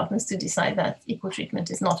social partners to decide that equal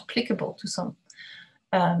treatment is not applicable to some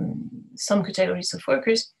categories of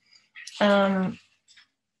workers,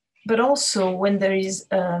 but also when there is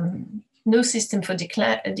no system for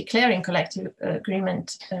declaring collective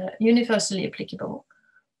agreement universally applicable,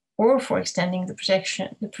 or for extending the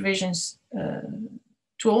provisions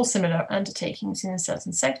to all similar undertakings in a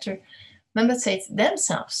certain sector, member states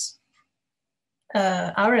themselves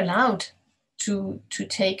are allowed to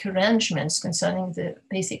take arrangements concerning the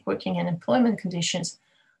basic working and employment conditions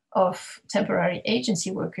of temporary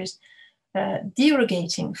agency workers,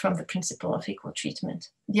 derogating from the principle of equal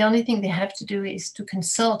treatment. The only thing they have to do is to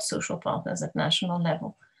consult social partners at national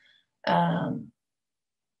level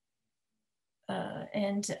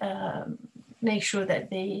and make sure that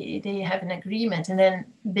they have an agreement, and then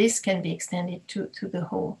this can be extended to the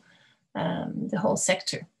whole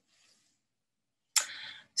sector.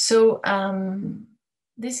 So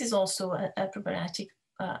this is also a problematic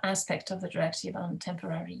aspect of the directive on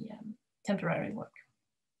temporary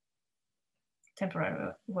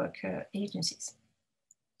work agencies.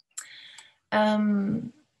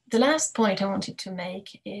 The last point I wanted to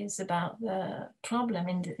make is about the problem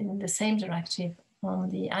in the same directive on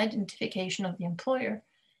the identification of the employer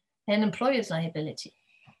and employer's liability.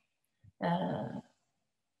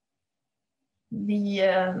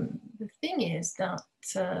 The thing is that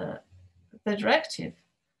the directive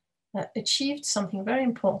achieved something very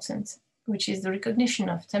important, which is the recognition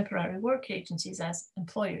of temporary work agencies as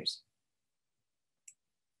employers.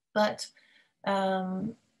 But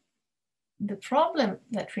the problem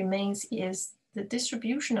that remains is the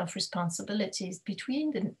distribution of responsibilities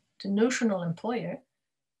between the notional employer,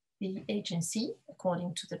 the agency,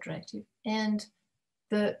 according to the directive, and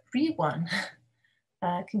the real one,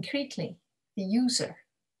 concretely, the user.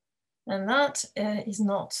 And that is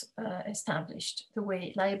not established the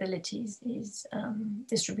way liabilities is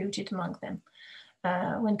distributed among them.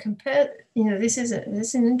 When compared, this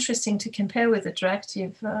is interesting to compare with the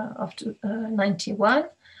directive of 91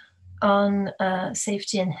 on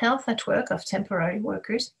safety and health at work of temporary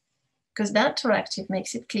workers, because that directive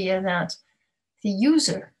makes it clear that the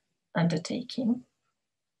user undertaking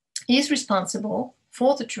is responsible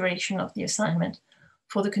for the duration of the assignment,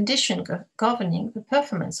 for the condition governing the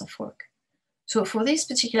performance of work. So for these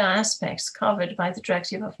particular aspects covered by the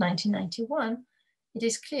directive of 1991, it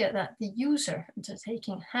is clear that the user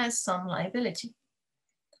undertaking has some liability.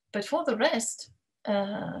 But for the rest,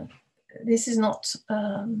 this is not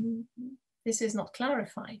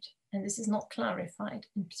clarified, and this is not clarified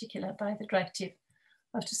in particular by the directive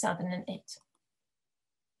of 2008.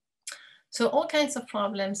 So all kinds of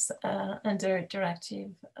problems under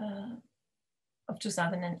directive of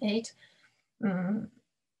 2008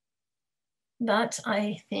 that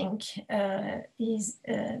I think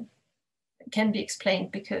can be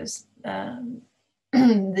explained because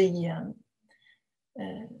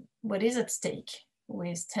what is at stake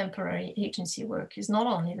with temporary agency work is not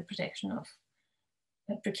only the protection of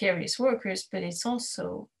precarious workers, but it's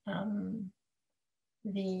also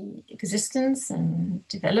the existence and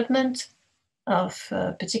development of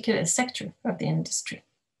a particular sector of the industry,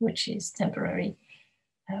 which is temporary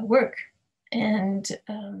work. And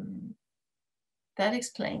that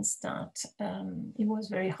explains that it was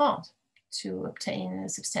very hard to obtain a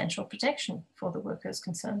substantial protection for the workers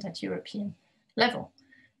concerned at European level,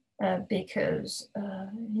 because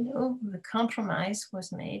the compromise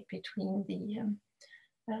was made between the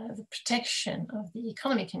protection of the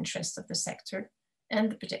economic interests of the sector and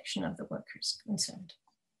the protection of the workers concerned.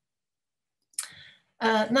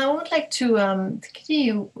 Now I would like to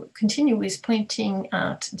continue with pointing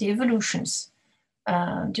out the evolutions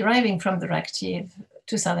deriving from the Directive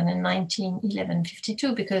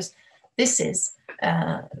 2019-1152, because this is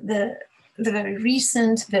the very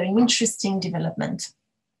recent, very interesting development.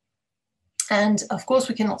 And of course,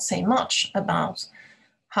 we cannot say much about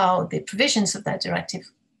how the provisions of that directive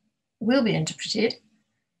will be interpreted.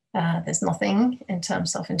 There's nothing in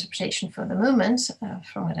terms of interpretation for the moment,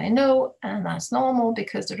 from what I know, and that's normal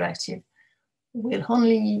because the directive will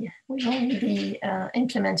only be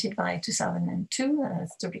implemented by 2002,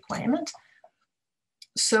 that's the requirement.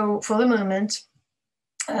 So for the moment,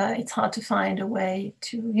 it's hard to find a way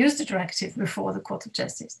to use the directive before the Court of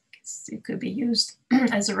Justice. It could be used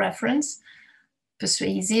as a reference,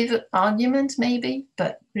 persuasive argument maybe,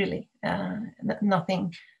 but really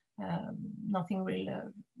nothing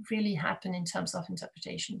will really happen in terms of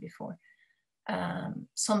interpretation before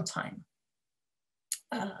some time.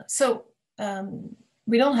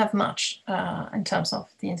 We don't have much in terms of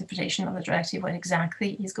the interpretation of the directive, what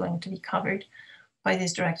exactly is going to be covered by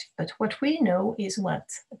this directive. But what we know is what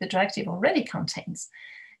the directive already contains.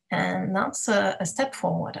 And that's a step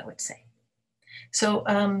forward, I would say. So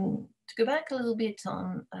to go back a little bit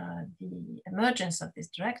on the emergence of this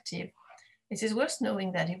directive, it is worth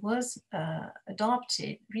knowing that it was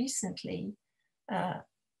adopted recently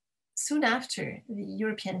soon after the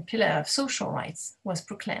European Pillar of Social Rights was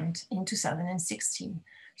proclaimed in 2016.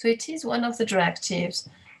 So it is one of the directives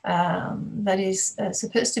that is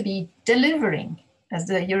supposed to be delivering, as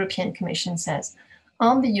the European Commission says,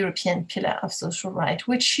 on the European Pillar of Social Rights,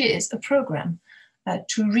 which is a program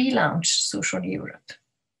to relaunch social Europe.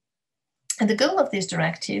 And the goal of this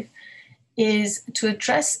directive is to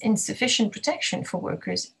address insufficient protection for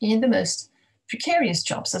workers in the most precarious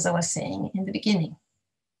jobs, as I was saying in the beginning.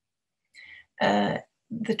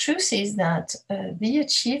 The truth is that the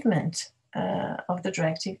achievement of the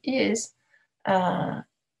directive is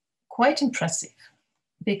quite impressive,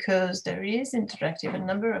 because there is in the directive a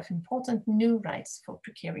number of important new rights for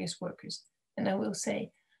precarious workers. And I will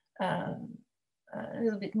say a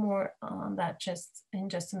little bit more on that in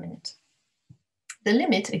just a minute. The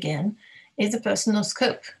limit, again, is the personal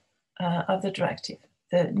scope of the directive,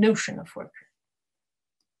 the notion of worker.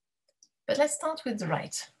 But let's start with the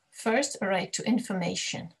right. First, a right to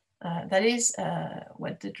information. That is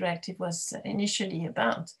what the directive was initially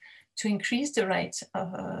about, to increase the right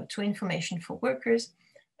to information for workers,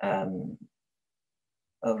 a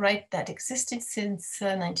right that existed since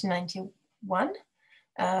 1991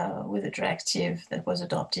 with a directive that was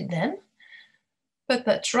adopted then. But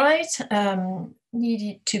that right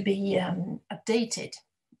needed to be updated,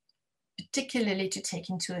 particularly to take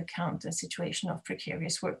into account the situation of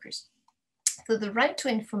precarious workers. So the right to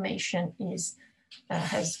information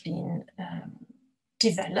has been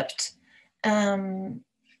developed.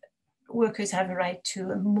 Workers have a right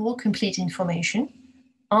to a more complete information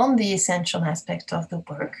on the essential aspect of the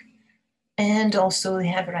work. And also they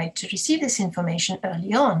have a right to receive this information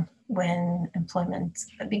early on when employment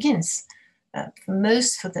begins.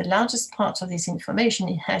 For the largest part of this information,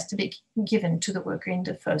 it has to be given to the worker in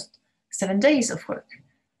the first 7 days of work,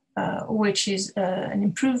 which is an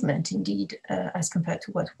improvement indeed as compared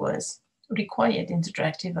to what was required in the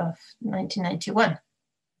directive of 1991.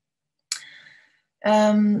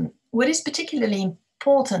 What is particularly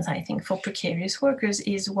important, I think, for precarious workers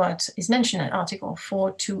is what is mentioned in Article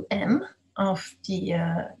 4.2m of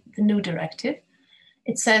the new directive.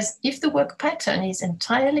 It says, if the work pattern is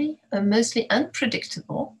entirely or mostly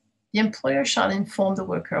unpredictable, the employer shall inform the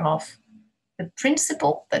worker of the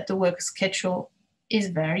principle that the work schedule is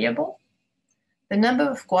variable, the number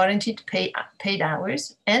of guaranteed paid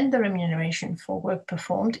hours, and the remuneration for work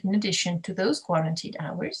performed in addition to those guaranteed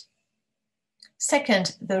hours.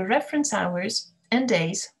 Second, the reference hours and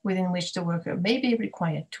days within which the worker may be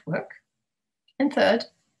required to work. And third,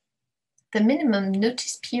 the minimum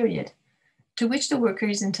notice period to which the worker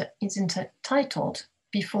is entitled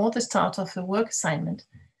before the start of the work assignment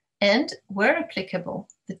and, where applicable,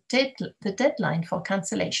 the deadline for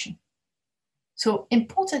cancellation. So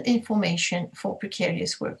important information for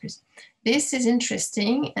precarious workers. This is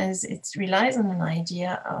interesting as it relies on an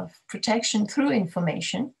idea of protection through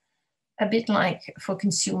information, a bit like for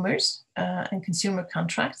consumers and consumer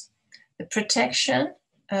contracts. The protection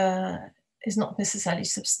is not necessarily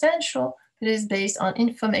substantial, but is based on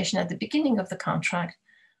information at the beginning of the contract,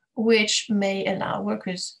 which may allow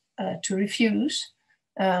workers to refuse,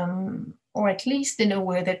 or at least they know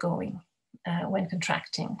where they're going when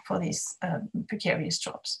contracting for these precarious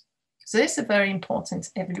jobs. So this is a very important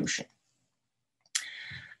evolution.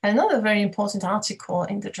 Another very important article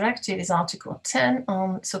in the directive is Article 10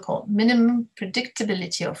 on so-called minimum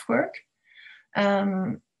predictability of work.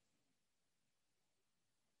 And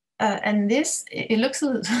this, it looks a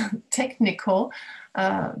little technical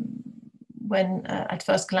when at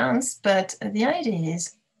first glance, but the idea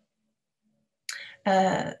is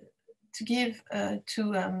to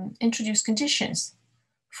introduce conditions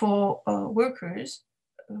for workers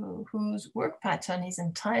whose work pattern is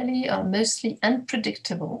entirely or mostly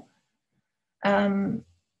unpredictable,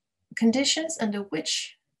 conditions under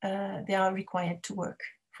which they are required to work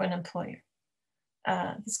for an employer.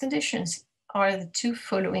 These conditions are the two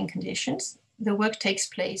following conditions. The work takes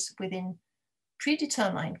place within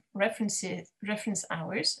predetermined reference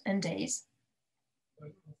hours and days,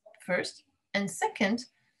 first. And second,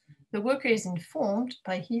 the worker is informed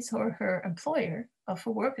by his or her employer of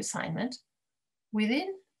a work assignment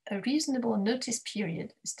within a reasonable notice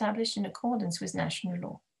period established in accordance with national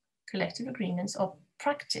law, collective agreements, or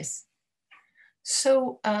practice.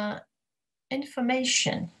 So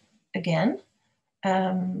information, again,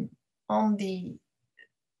 on the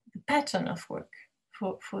pattern of work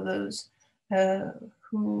for those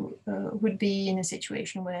who would be in a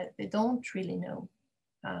situation where they don't really know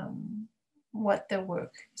what their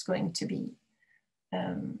work is going to be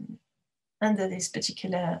under this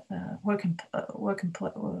particular work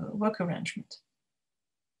arrangement.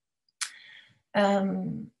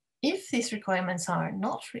 If these requirements are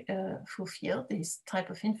not fulfilled, this type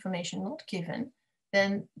of information not given,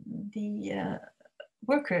 then the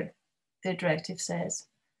worker, the directive says,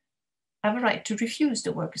 have a right to refuse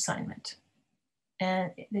the work assignment.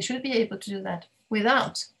 And they should be able to do that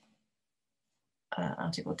without,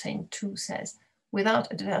 Article 10.2 says,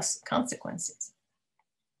 without adverse consequences.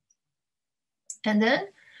 And then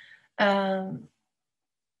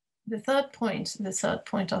the third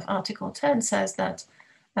point of Article 10 says that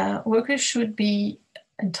workers should be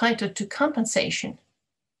entitled to compensation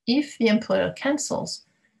if the employer cancels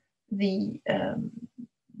the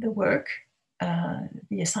work,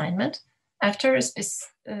 the assignment, after a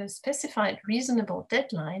specified reasonable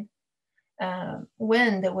deadline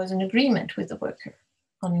when there was an agreement with the worker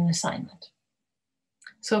on an assignment.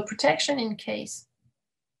 So protection in case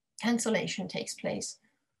cancellation takes place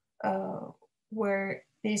where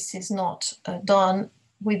this is not done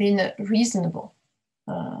within a reasonable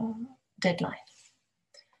deadline.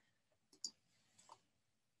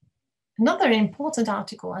 Another important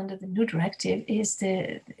article under the new directive is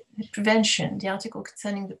the prevention, the article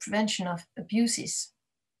concerning the prevention of abuses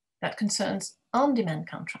that concerns on-demand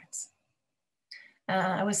contracts.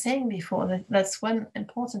 I was saying before that that's one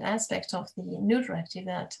important aspect of the new directive,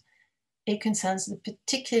 that it concerns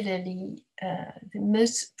particularly the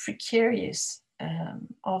most precarious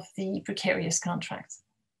of the precarious contracts.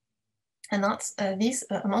 And that's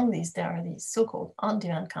among these, there are these so-called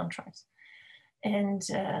on-demand contracts. And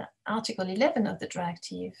Article 11 of the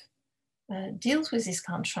directive deals with these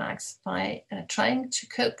contracts by trying to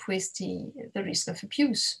cope with the risk of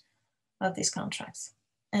abuse of these contracts.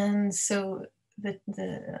 And so the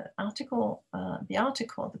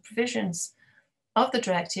provisions of the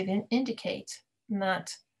directive indicate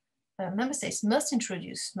that member states must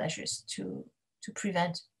introduce measures to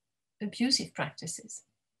prevent abusive practices.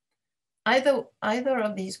 Either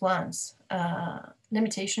of these ones,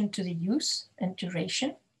 limitation to the use and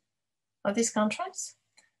duration of these contracts,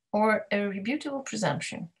 or a rebutable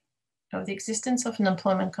presumption of the existence of an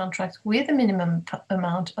employment contract with a minimum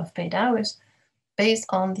amount of paid hours based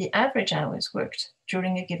on the average hours worked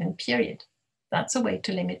during a given period. That's a way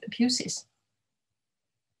to limit abuses.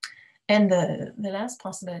 And the last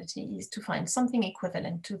possibility is to find something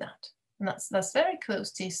equivalent to that. And that's very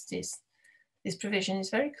close. This provision is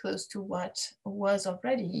very close to what was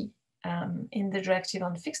already in the directive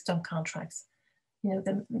on fixed-term contracts. You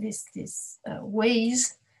know, these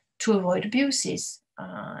ways to avoid abuses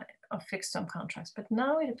of fixed-term contracts. But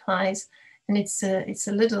now it applies, and it's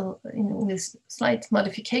a little, you know, with slight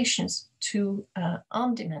modifications to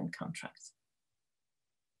on-demand contracts.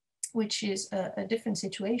 which is a different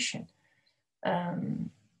situation. I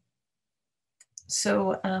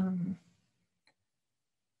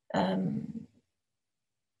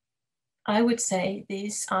would say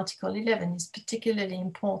this Article 11 is particularly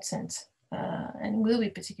important and will be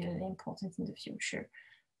particularly important in the future.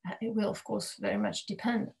 It will, of course, very much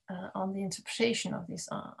depend on the interpretation of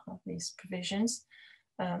these provisions,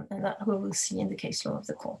 and that we will see in the case law of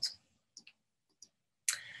the court.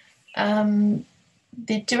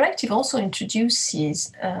 The directive also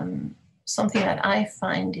introduces something that I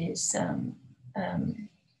find is to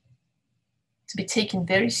be taken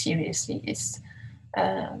very seriously. It's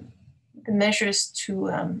the measures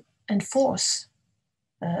to enforce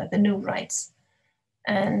the new rights.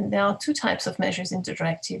 And there are two types of measures in the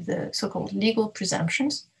directive, the so-called legal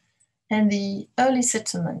presumptions and the early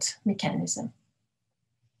settlement mechanism.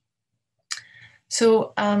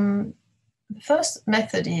 So the first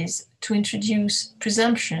method is to introduce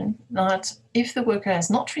presumption that if the worker has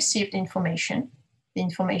not received information, the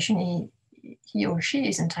information he or she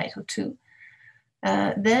is entitled to,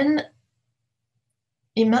 then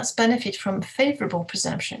he must benefit from favorable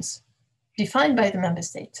presumptions defined by the member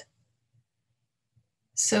state.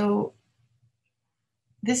 So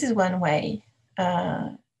this is one way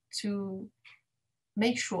to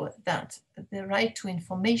make sure that the right to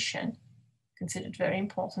information, considered very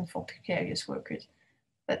important for precarious workers,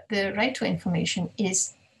 that the right to information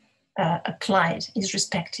is applied, is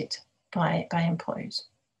respected by employers.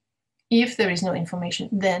 If there is no information,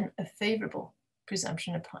 then a favorable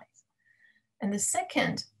presumption applies. And the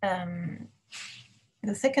second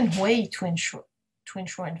way to ensure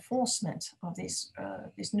enforcement of these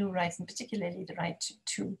new rights, and particularly the right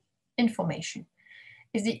to information,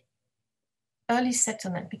 is the early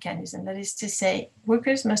settlement mechanism. That is to say,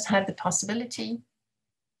 workers must have the possibility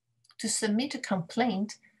to submit a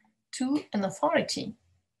complaint to an authority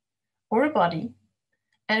or a body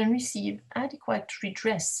and receive adequate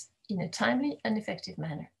redress in a timely and effective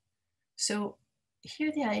manner. So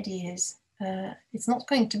here the idea is it's not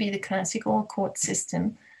going to be the classical court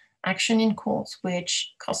system, action in courts,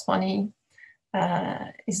 which costs money,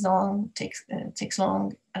 is long, takes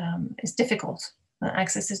long, is difficult,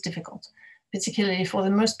 access is difficult, particularly for the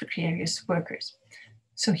most precarious workers.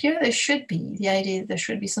 So here there should be, the idea that there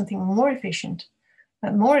should be something more efficient,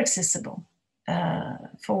 more accessible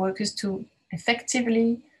for workers to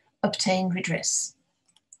effectively obtain redress.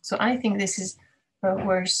 So I think this is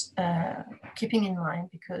worth keeping in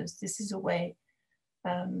mind, because this is a way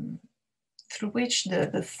through which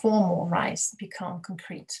the formal rights become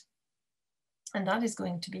concrete. And that is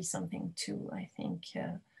going to be something to, I think,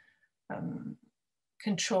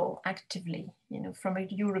 control actively, from a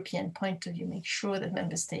European point of view, make sure that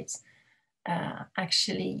member states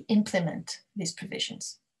actually implement these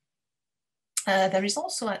provisions. There is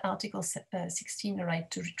also at Article 16 a right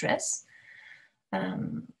to redress,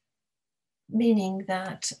 meaning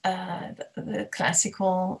that the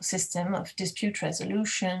classical system of dispute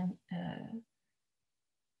resolution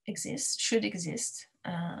should exist,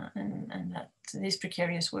 and that these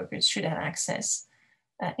precarious workers should have access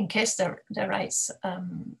in case their rights are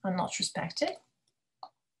not respected.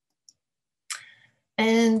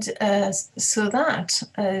 And so that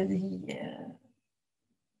the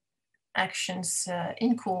actions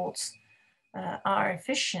in courts are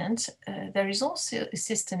efficient, there is also a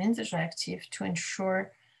system in the directive to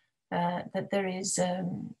ensure that there is a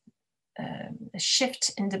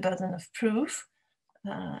shift in the burden of proof,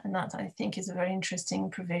 and that I think is a very interesting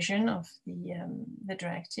provision of the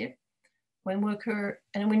directive. When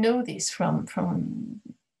and we know this from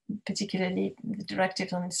particularly the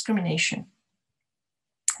directive on discrimination,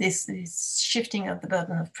 this shifting of the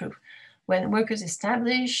burden of proof. When workers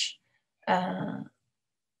establish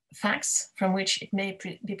facts from which it may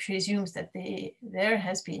be presumed that there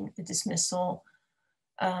has been a dismissal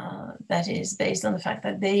that is based on the fact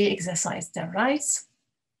that they exercised their rights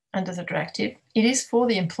under the directive, it is for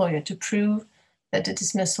the employer to prove that the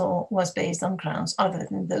dismissal was based on grounds other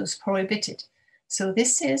than those prohibited. So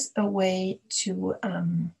this is a way to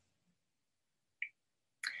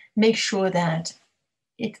make sure that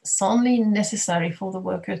it's only necessary for the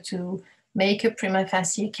worker to make a prima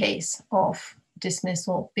facie case of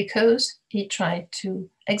dismissal because he tried to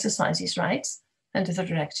exercise his rights under the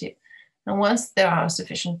directive. And once there are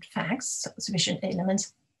sufficient facts, sufficient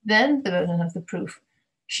elements, then the burden of the proof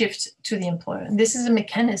shifts to the employer. And this is a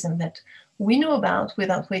mechanism that we know about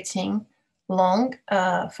without waiting long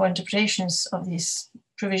for interpretations of this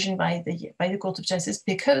provision by the Court of Justice,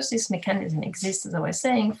 because this mechanism exists, as I was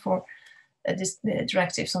saying, for the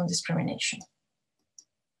directives on discrimination.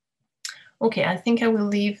 Okay, I think I will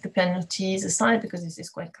leave the penalties aside because this is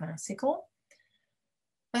quite classical.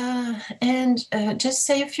 And just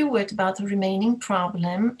say a few words about the remaining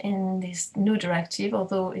problem in this new directive,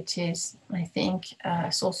 although it is, I think,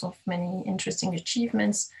 a source of many interesting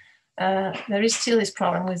achievements. There is still this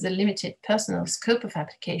problem with the limited personal scope of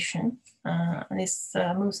application. This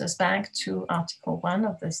moves us back to Article 1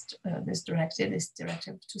 of this directive, this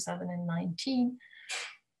Directive of 2019.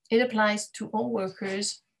 It applies to all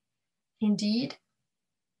workers, indeed,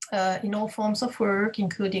 in all forms of work,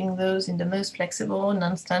 including those in the most flexible,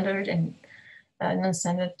 non-standard and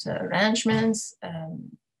non-standard arrangements.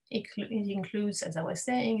 It includes, as I was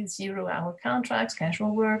saying, 0-hour contracts,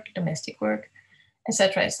 casual work, domestic work,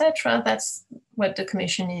 etc., etc. That's what the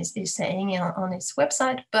Commission is saying on its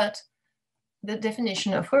website. But the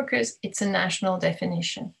definition of workers, it's a national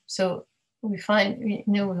definition. So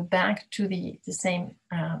we're back to the same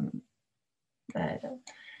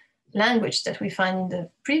language that we find in the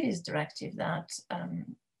previous directive, that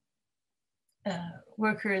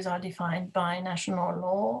workers are defined by national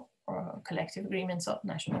law or collective agreements of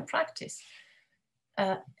national practice,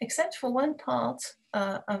 except for one part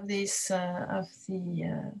of this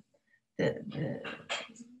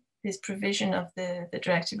this provision of the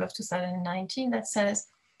Directive of 2019 that says,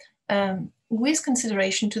 with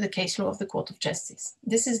consideration to the case law of the Court of Justice.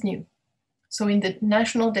 This is new. So in the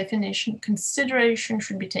national definition, consideration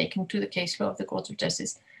should be taken to the case law of the Court of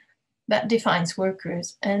Justice that defines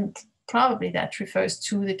workers, and probably that refers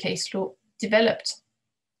to the case law developed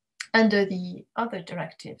under the other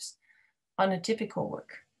directives on atypical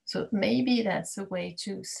work. So maybe that's a way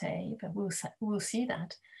to say, but we'll see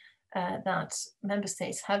that, that member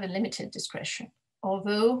states have a limited discretion,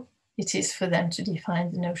 although it is for them to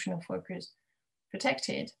define the notion of workers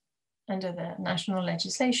protected under the national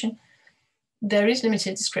legislation. There is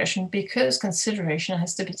limited discretion because consideration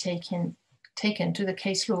has to be taken to the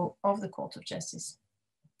case law of the Court of Justice,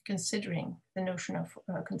 considering the notion of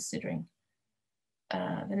work.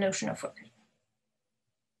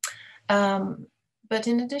 But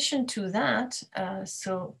in addition to that,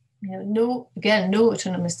 no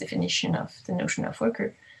autonomous definition of the notion of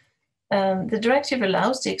worker. The directive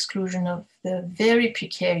allows the exclusion of the very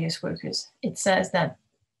precarious workers. It says that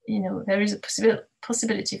there is a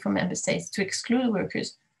possibility for member states to exclude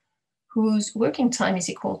workers whose working time is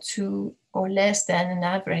equal to or less than an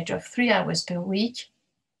average of 3 hours per week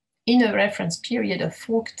in a reference period of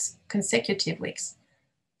 4 consecutive weeks.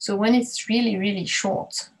 So when it's really, really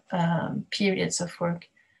short periods of work,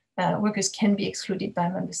 workers can be excluded by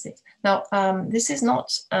member states. Now, this is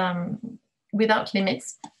not without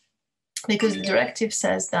limits, because the directive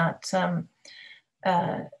says that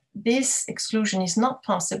this exclusion is not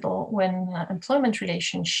possible when employment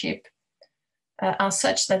relationships are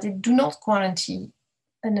such that they do not guarantee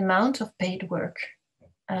an amount of paid work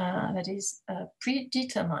that is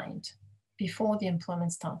predetermined before the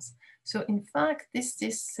employment starts. So in fact,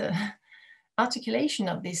 this articulation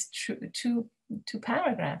of these two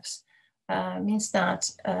paragraphs means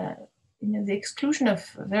that the exclusion of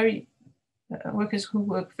workers who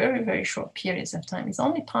work very, very short periods of time is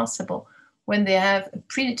only possible when they have a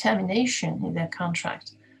predetermination in their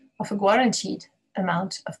contract of a guaranteed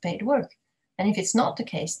amount of paid work. And if it's not the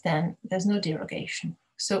case, then there's no derogation.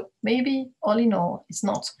 So maybe all in all, it's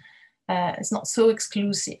not so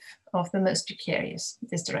exclusive of the most precarious,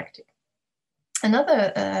 this directive.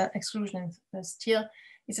 Another exclusion still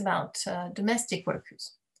is about domestic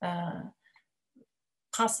workers.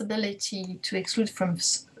 Possibility to exclude from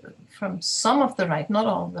some of the right, not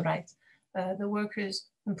all of the rights, the workers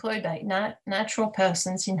employed by natural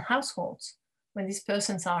persons in households, when these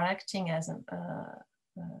persons are acting as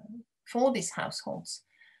for these households.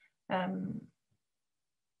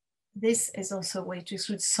 This is also a way to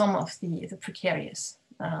exclude some of the precarious,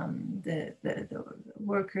 the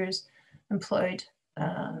workers employed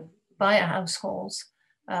by households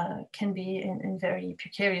can be in very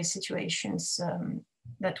precarious situations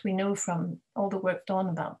that we know from all the work done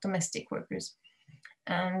about domestic workers.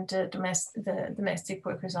 And the domestic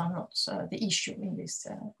workers are not the issue in this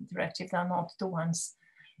directive. They are not the ones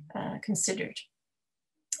considered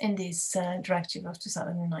in this directive of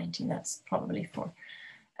 2019. That's probably for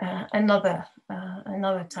another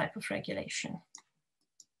type of regulation.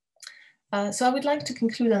 So I would like to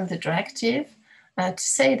conclude on the directive to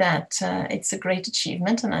say that it's a great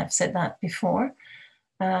achievement, and I've said that before,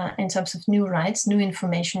 in terms of new rights, new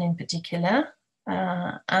information in particular,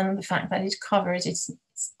 and the fact that it covers, it's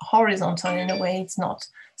horizontal in a way, it's not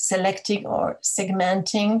selecting or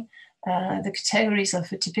segmenting the categories of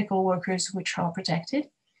atypical workers which are protected,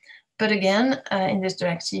 But again, in this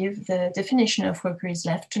directive, the definition of worker is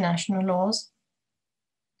left to national laws.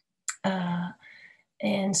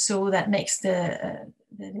 And so that makes the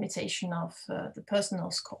limitation of the personal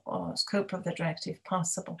scope of the directive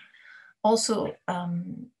possible. Also,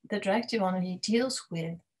 the directive only deals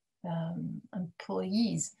with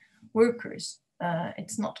employees, workers.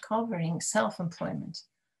 It's not covering self-employment.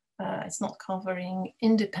 It's not covering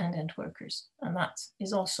independent workers. And that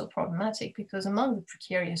is also problematic because among the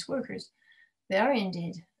precarious workers, they are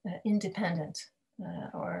indeed independent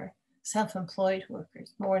or self-employed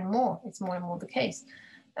workers. More and more, it's more and more the case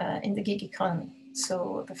in the gig economy.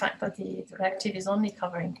 So the fact that the directive is only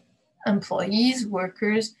covering employees,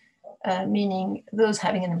 workers, meaning those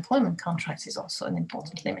having an employment contract, is also an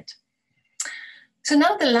important limit. So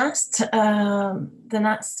now the last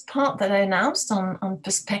part that I announced on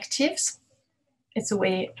perspectives, it's a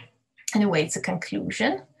way, in a way, it's a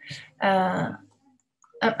conclusion.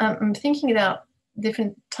 I'm thinking about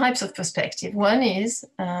different types of perspective. One is,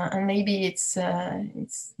 and maybe it's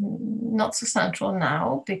not so central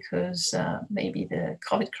now because maybe the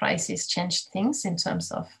COVID crisis changed things in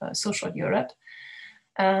terms of social Europe.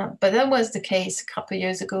 But that was the case a couple of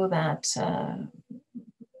years ago that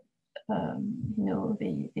you know,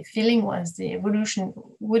 the feeling was the evolution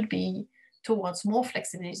would be towards more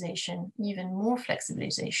flexibilization, even more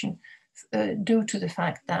flexibilization, due to the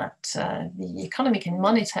fact that the economic and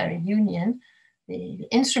monetary union, the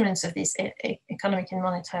instruments of this economic and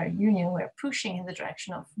monetary union were pushing in the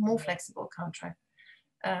direction of more flexible contract,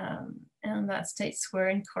 and that states were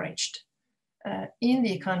encouraged in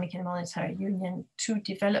the economic and monetary union to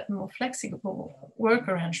develop more flexible work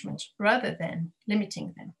arrangements rather than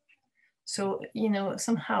limiting them. So, you know,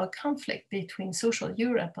 somehow a conflict between social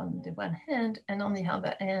Europe on the one hand, and on the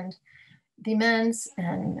other hand, demands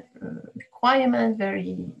and requirements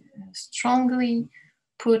very strongly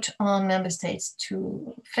put on member states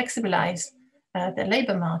to flexibilize their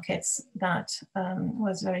labor markets, that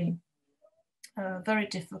was very, very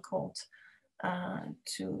difficult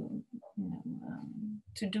to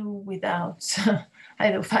do without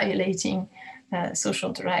either violating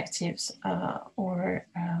social directives or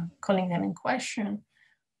calling them in question.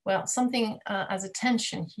 Well, something as a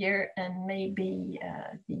tension here, and maybe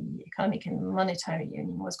the economic and monetary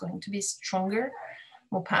union was going to be stronger,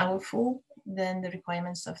 more powerful than the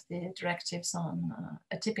requirements of the directives on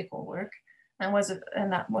atypical work, and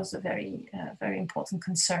that was a very, very important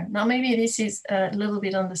concern. Now, maybe this is a little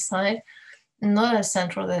bit on the side, not as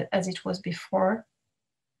central as it was before.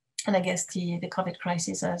 And I guess the COVID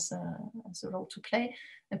crisis has a role to play,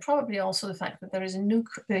 and probably also the fact that there is a new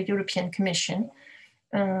European Commission,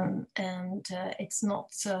 and it's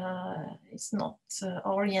not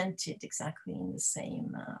oriented exactly in the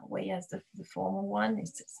same way as the former one.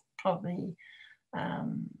 It's probably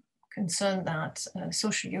concerned that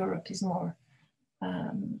social Europe is more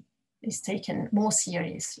is taken more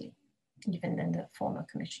seriously even than the former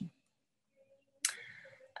Commission.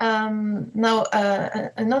 Now,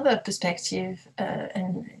 another perspective,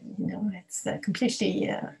 and you know, it's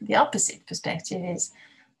completely the opposite perspective, is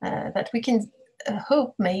that we can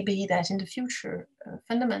hope maybe that in the future,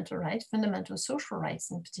 fundamental rights, fundamental social rights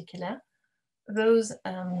in particular, those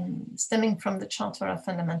stemming from the Charter of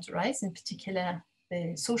Fundamental Rights, in particular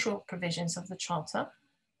the social provisions of the Charter.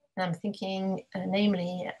 And I'm thinking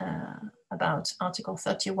namely about Article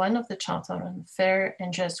 31 of the Charter on fair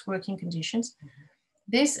and just working conditions.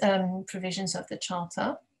 These provisions of the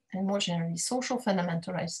Charter, and more generally social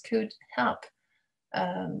fundamental rights, could help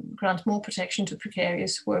grant more protection to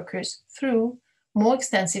precarious workers through more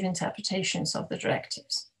extensive interpretations of the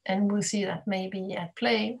directives. And we'll see that maybe at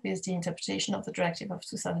play with the interpretation of the Directive of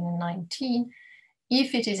 2019,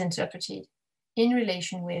 if it is interpreted in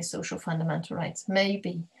relation with social fundamental rights,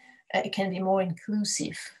 maybe it can be more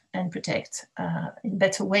inclusive and protect in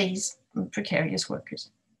better ways precarious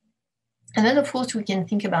workers. And then, of course, we can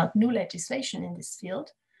think about new legislation in this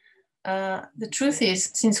field. The truth is,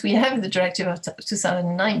 since we have the Directive of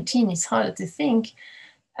 2019, it's harder to think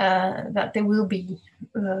that there will be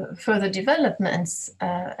further developments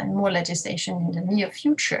and more legislation in the near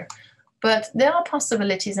future. But there are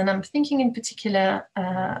possibilities, and I'm thinking in particular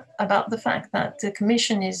about the fact that the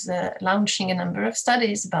Commission is launching a number of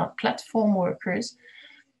studies about platform workers,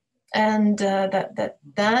 and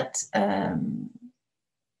that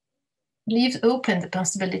leaves open the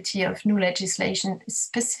possibility of new legislation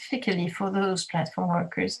specifically for those platform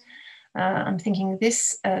workers. I'm thinking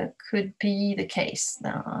this could be the case,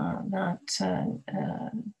 that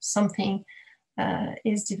something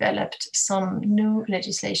is developed, some new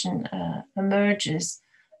legislation emerges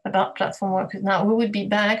about platform workers. Now, we would be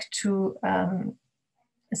back to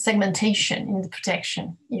segmentation in the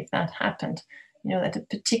protection if that happened. You know, that a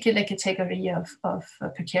particular category of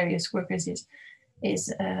precarious workers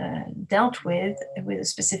is dealt with a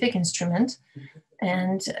specific instrument,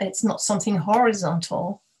 and it's not something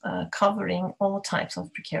horizontal covering all types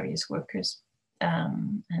of precarious workers.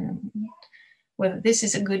 And whether this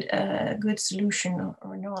is a good solution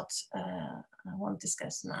or not, I won't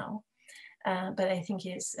discuss now. But I think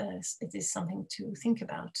it is something to think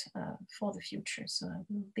about for the future. So I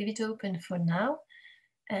will leave it open for now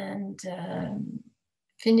and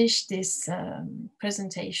finish this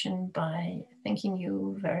presentation by thanking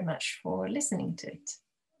you very much for listening to it.